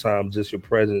 man, sometimes just your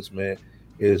presence, man,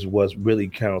 is what really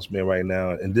counts, man, right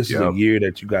now. And this is a year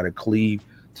that you got to cleave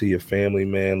to your family,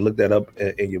 man. Look that up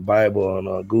in your Bible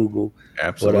on Google.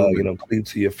 Absolutely. But, you know, cleave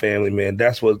to your family, man.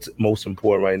 That's what's most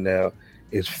important right now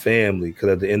is family. Because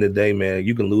at the end of the day, man,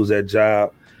 you can lose that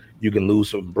job. You can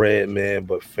lose some bread, man.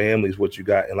 But family is what you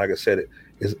got. And like I said,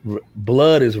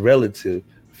 blood is relative.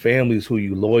 Family is who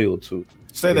you loyal to.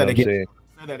 Say that again.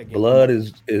 Blood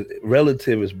is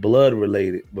relative, is blood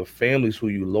related, but family is who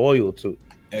you loyal to.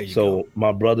 So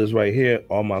my brothers right here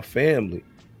are my family.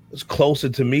 It's closer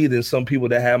to me than some people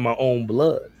that have my own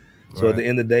blood. So at the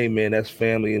end of the day, man, that's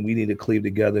family, and we need to cleave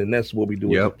together, and that's what we do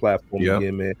with the platform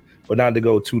again, man. But not to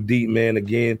go too deep, man.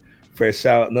 Again, fresh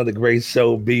out, another great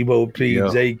show, Bebo P,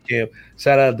 J Camp.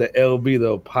 Shout out to LB,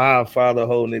 the Pie Father,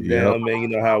 holding it down, man. You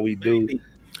know how we do.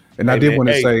 And I did want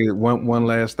to say one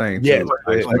last thing too.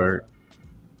 Iceberg.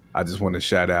 I just want to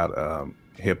shout out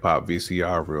Hip Hop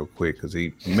VCR real quick because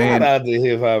shout out to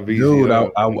Hip Hop VCR. Dude,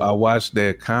 I watched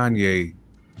that Kanye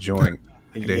joint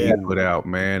that he put out,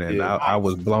 man, and I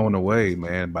was blown away,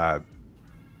 man,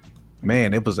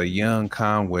 it was a young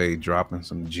Conway dropping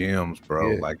some gems,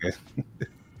 bro.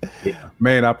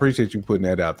 Man, I appreciate you putting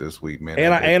that out this week, man.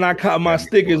 And I caught my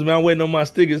stickers, man. I'm waiting on my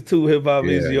stickers too, Hip Hop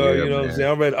VCR. You know what I'm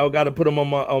saying? I'm ready. I got to put them on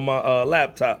my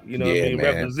laptop. You know what I mean?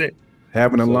 Man. Represent.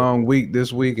 Having a long week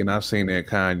this week, and I've seen that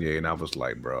Kanye, and I was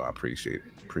like, bro, I appreciate it.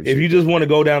 If you just want to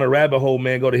go down a rabbit hole,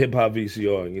 man, go to Hip Hop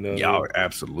VCR. You know, y'all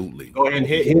absolutely. Go ahead and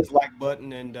hit his like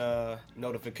button and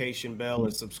notification bell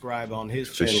and subscribe on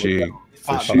his channel.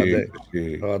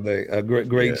 All day. A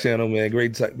great channel, man.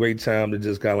 Great time to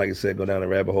just kind of, like I said, go down the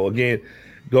rabbit hole. Again,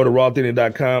 go to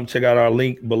rawthinning.com. Check out our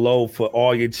link below for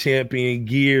all your champion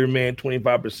gear, man.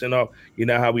 25% off. You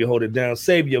know how we hold it down.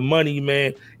 Save your money,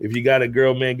 man. If you got a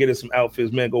girl, man, get her some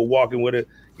outfits, man. Go walking with her.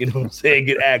 You know what I'm saying?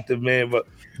 Get active, man. But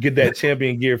get that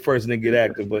champion gear first and then get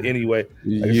active. But anyway,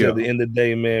 like I said, at the end of the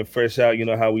day, man, fresh out. You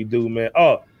know how we do, man.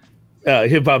 Oh,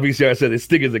 Hip Hop VCR said the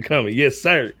stickers are coming. Yes,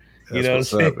 sir. You know what I'm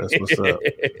saying? That's what's up.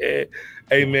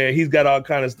 Hey, man, he's got all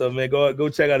kind of stuff, man. Go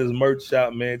check out his merch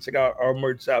shop, man. Check out our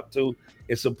merch shop, too.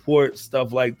 And support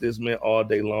stuff like this, man, all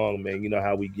day long, man. You know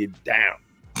how we get down.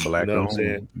 Black, you know what I'm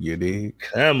saying? You dig?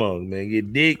 Come on, man. You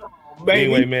dig?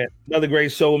 Anyway, man, another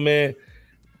great show, man.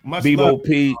 Bebo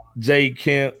P, J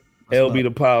Camp, LB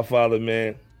the Power Father,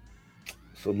 man.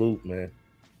 Salute, man.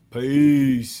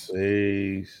 Peace.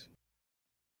 Peace.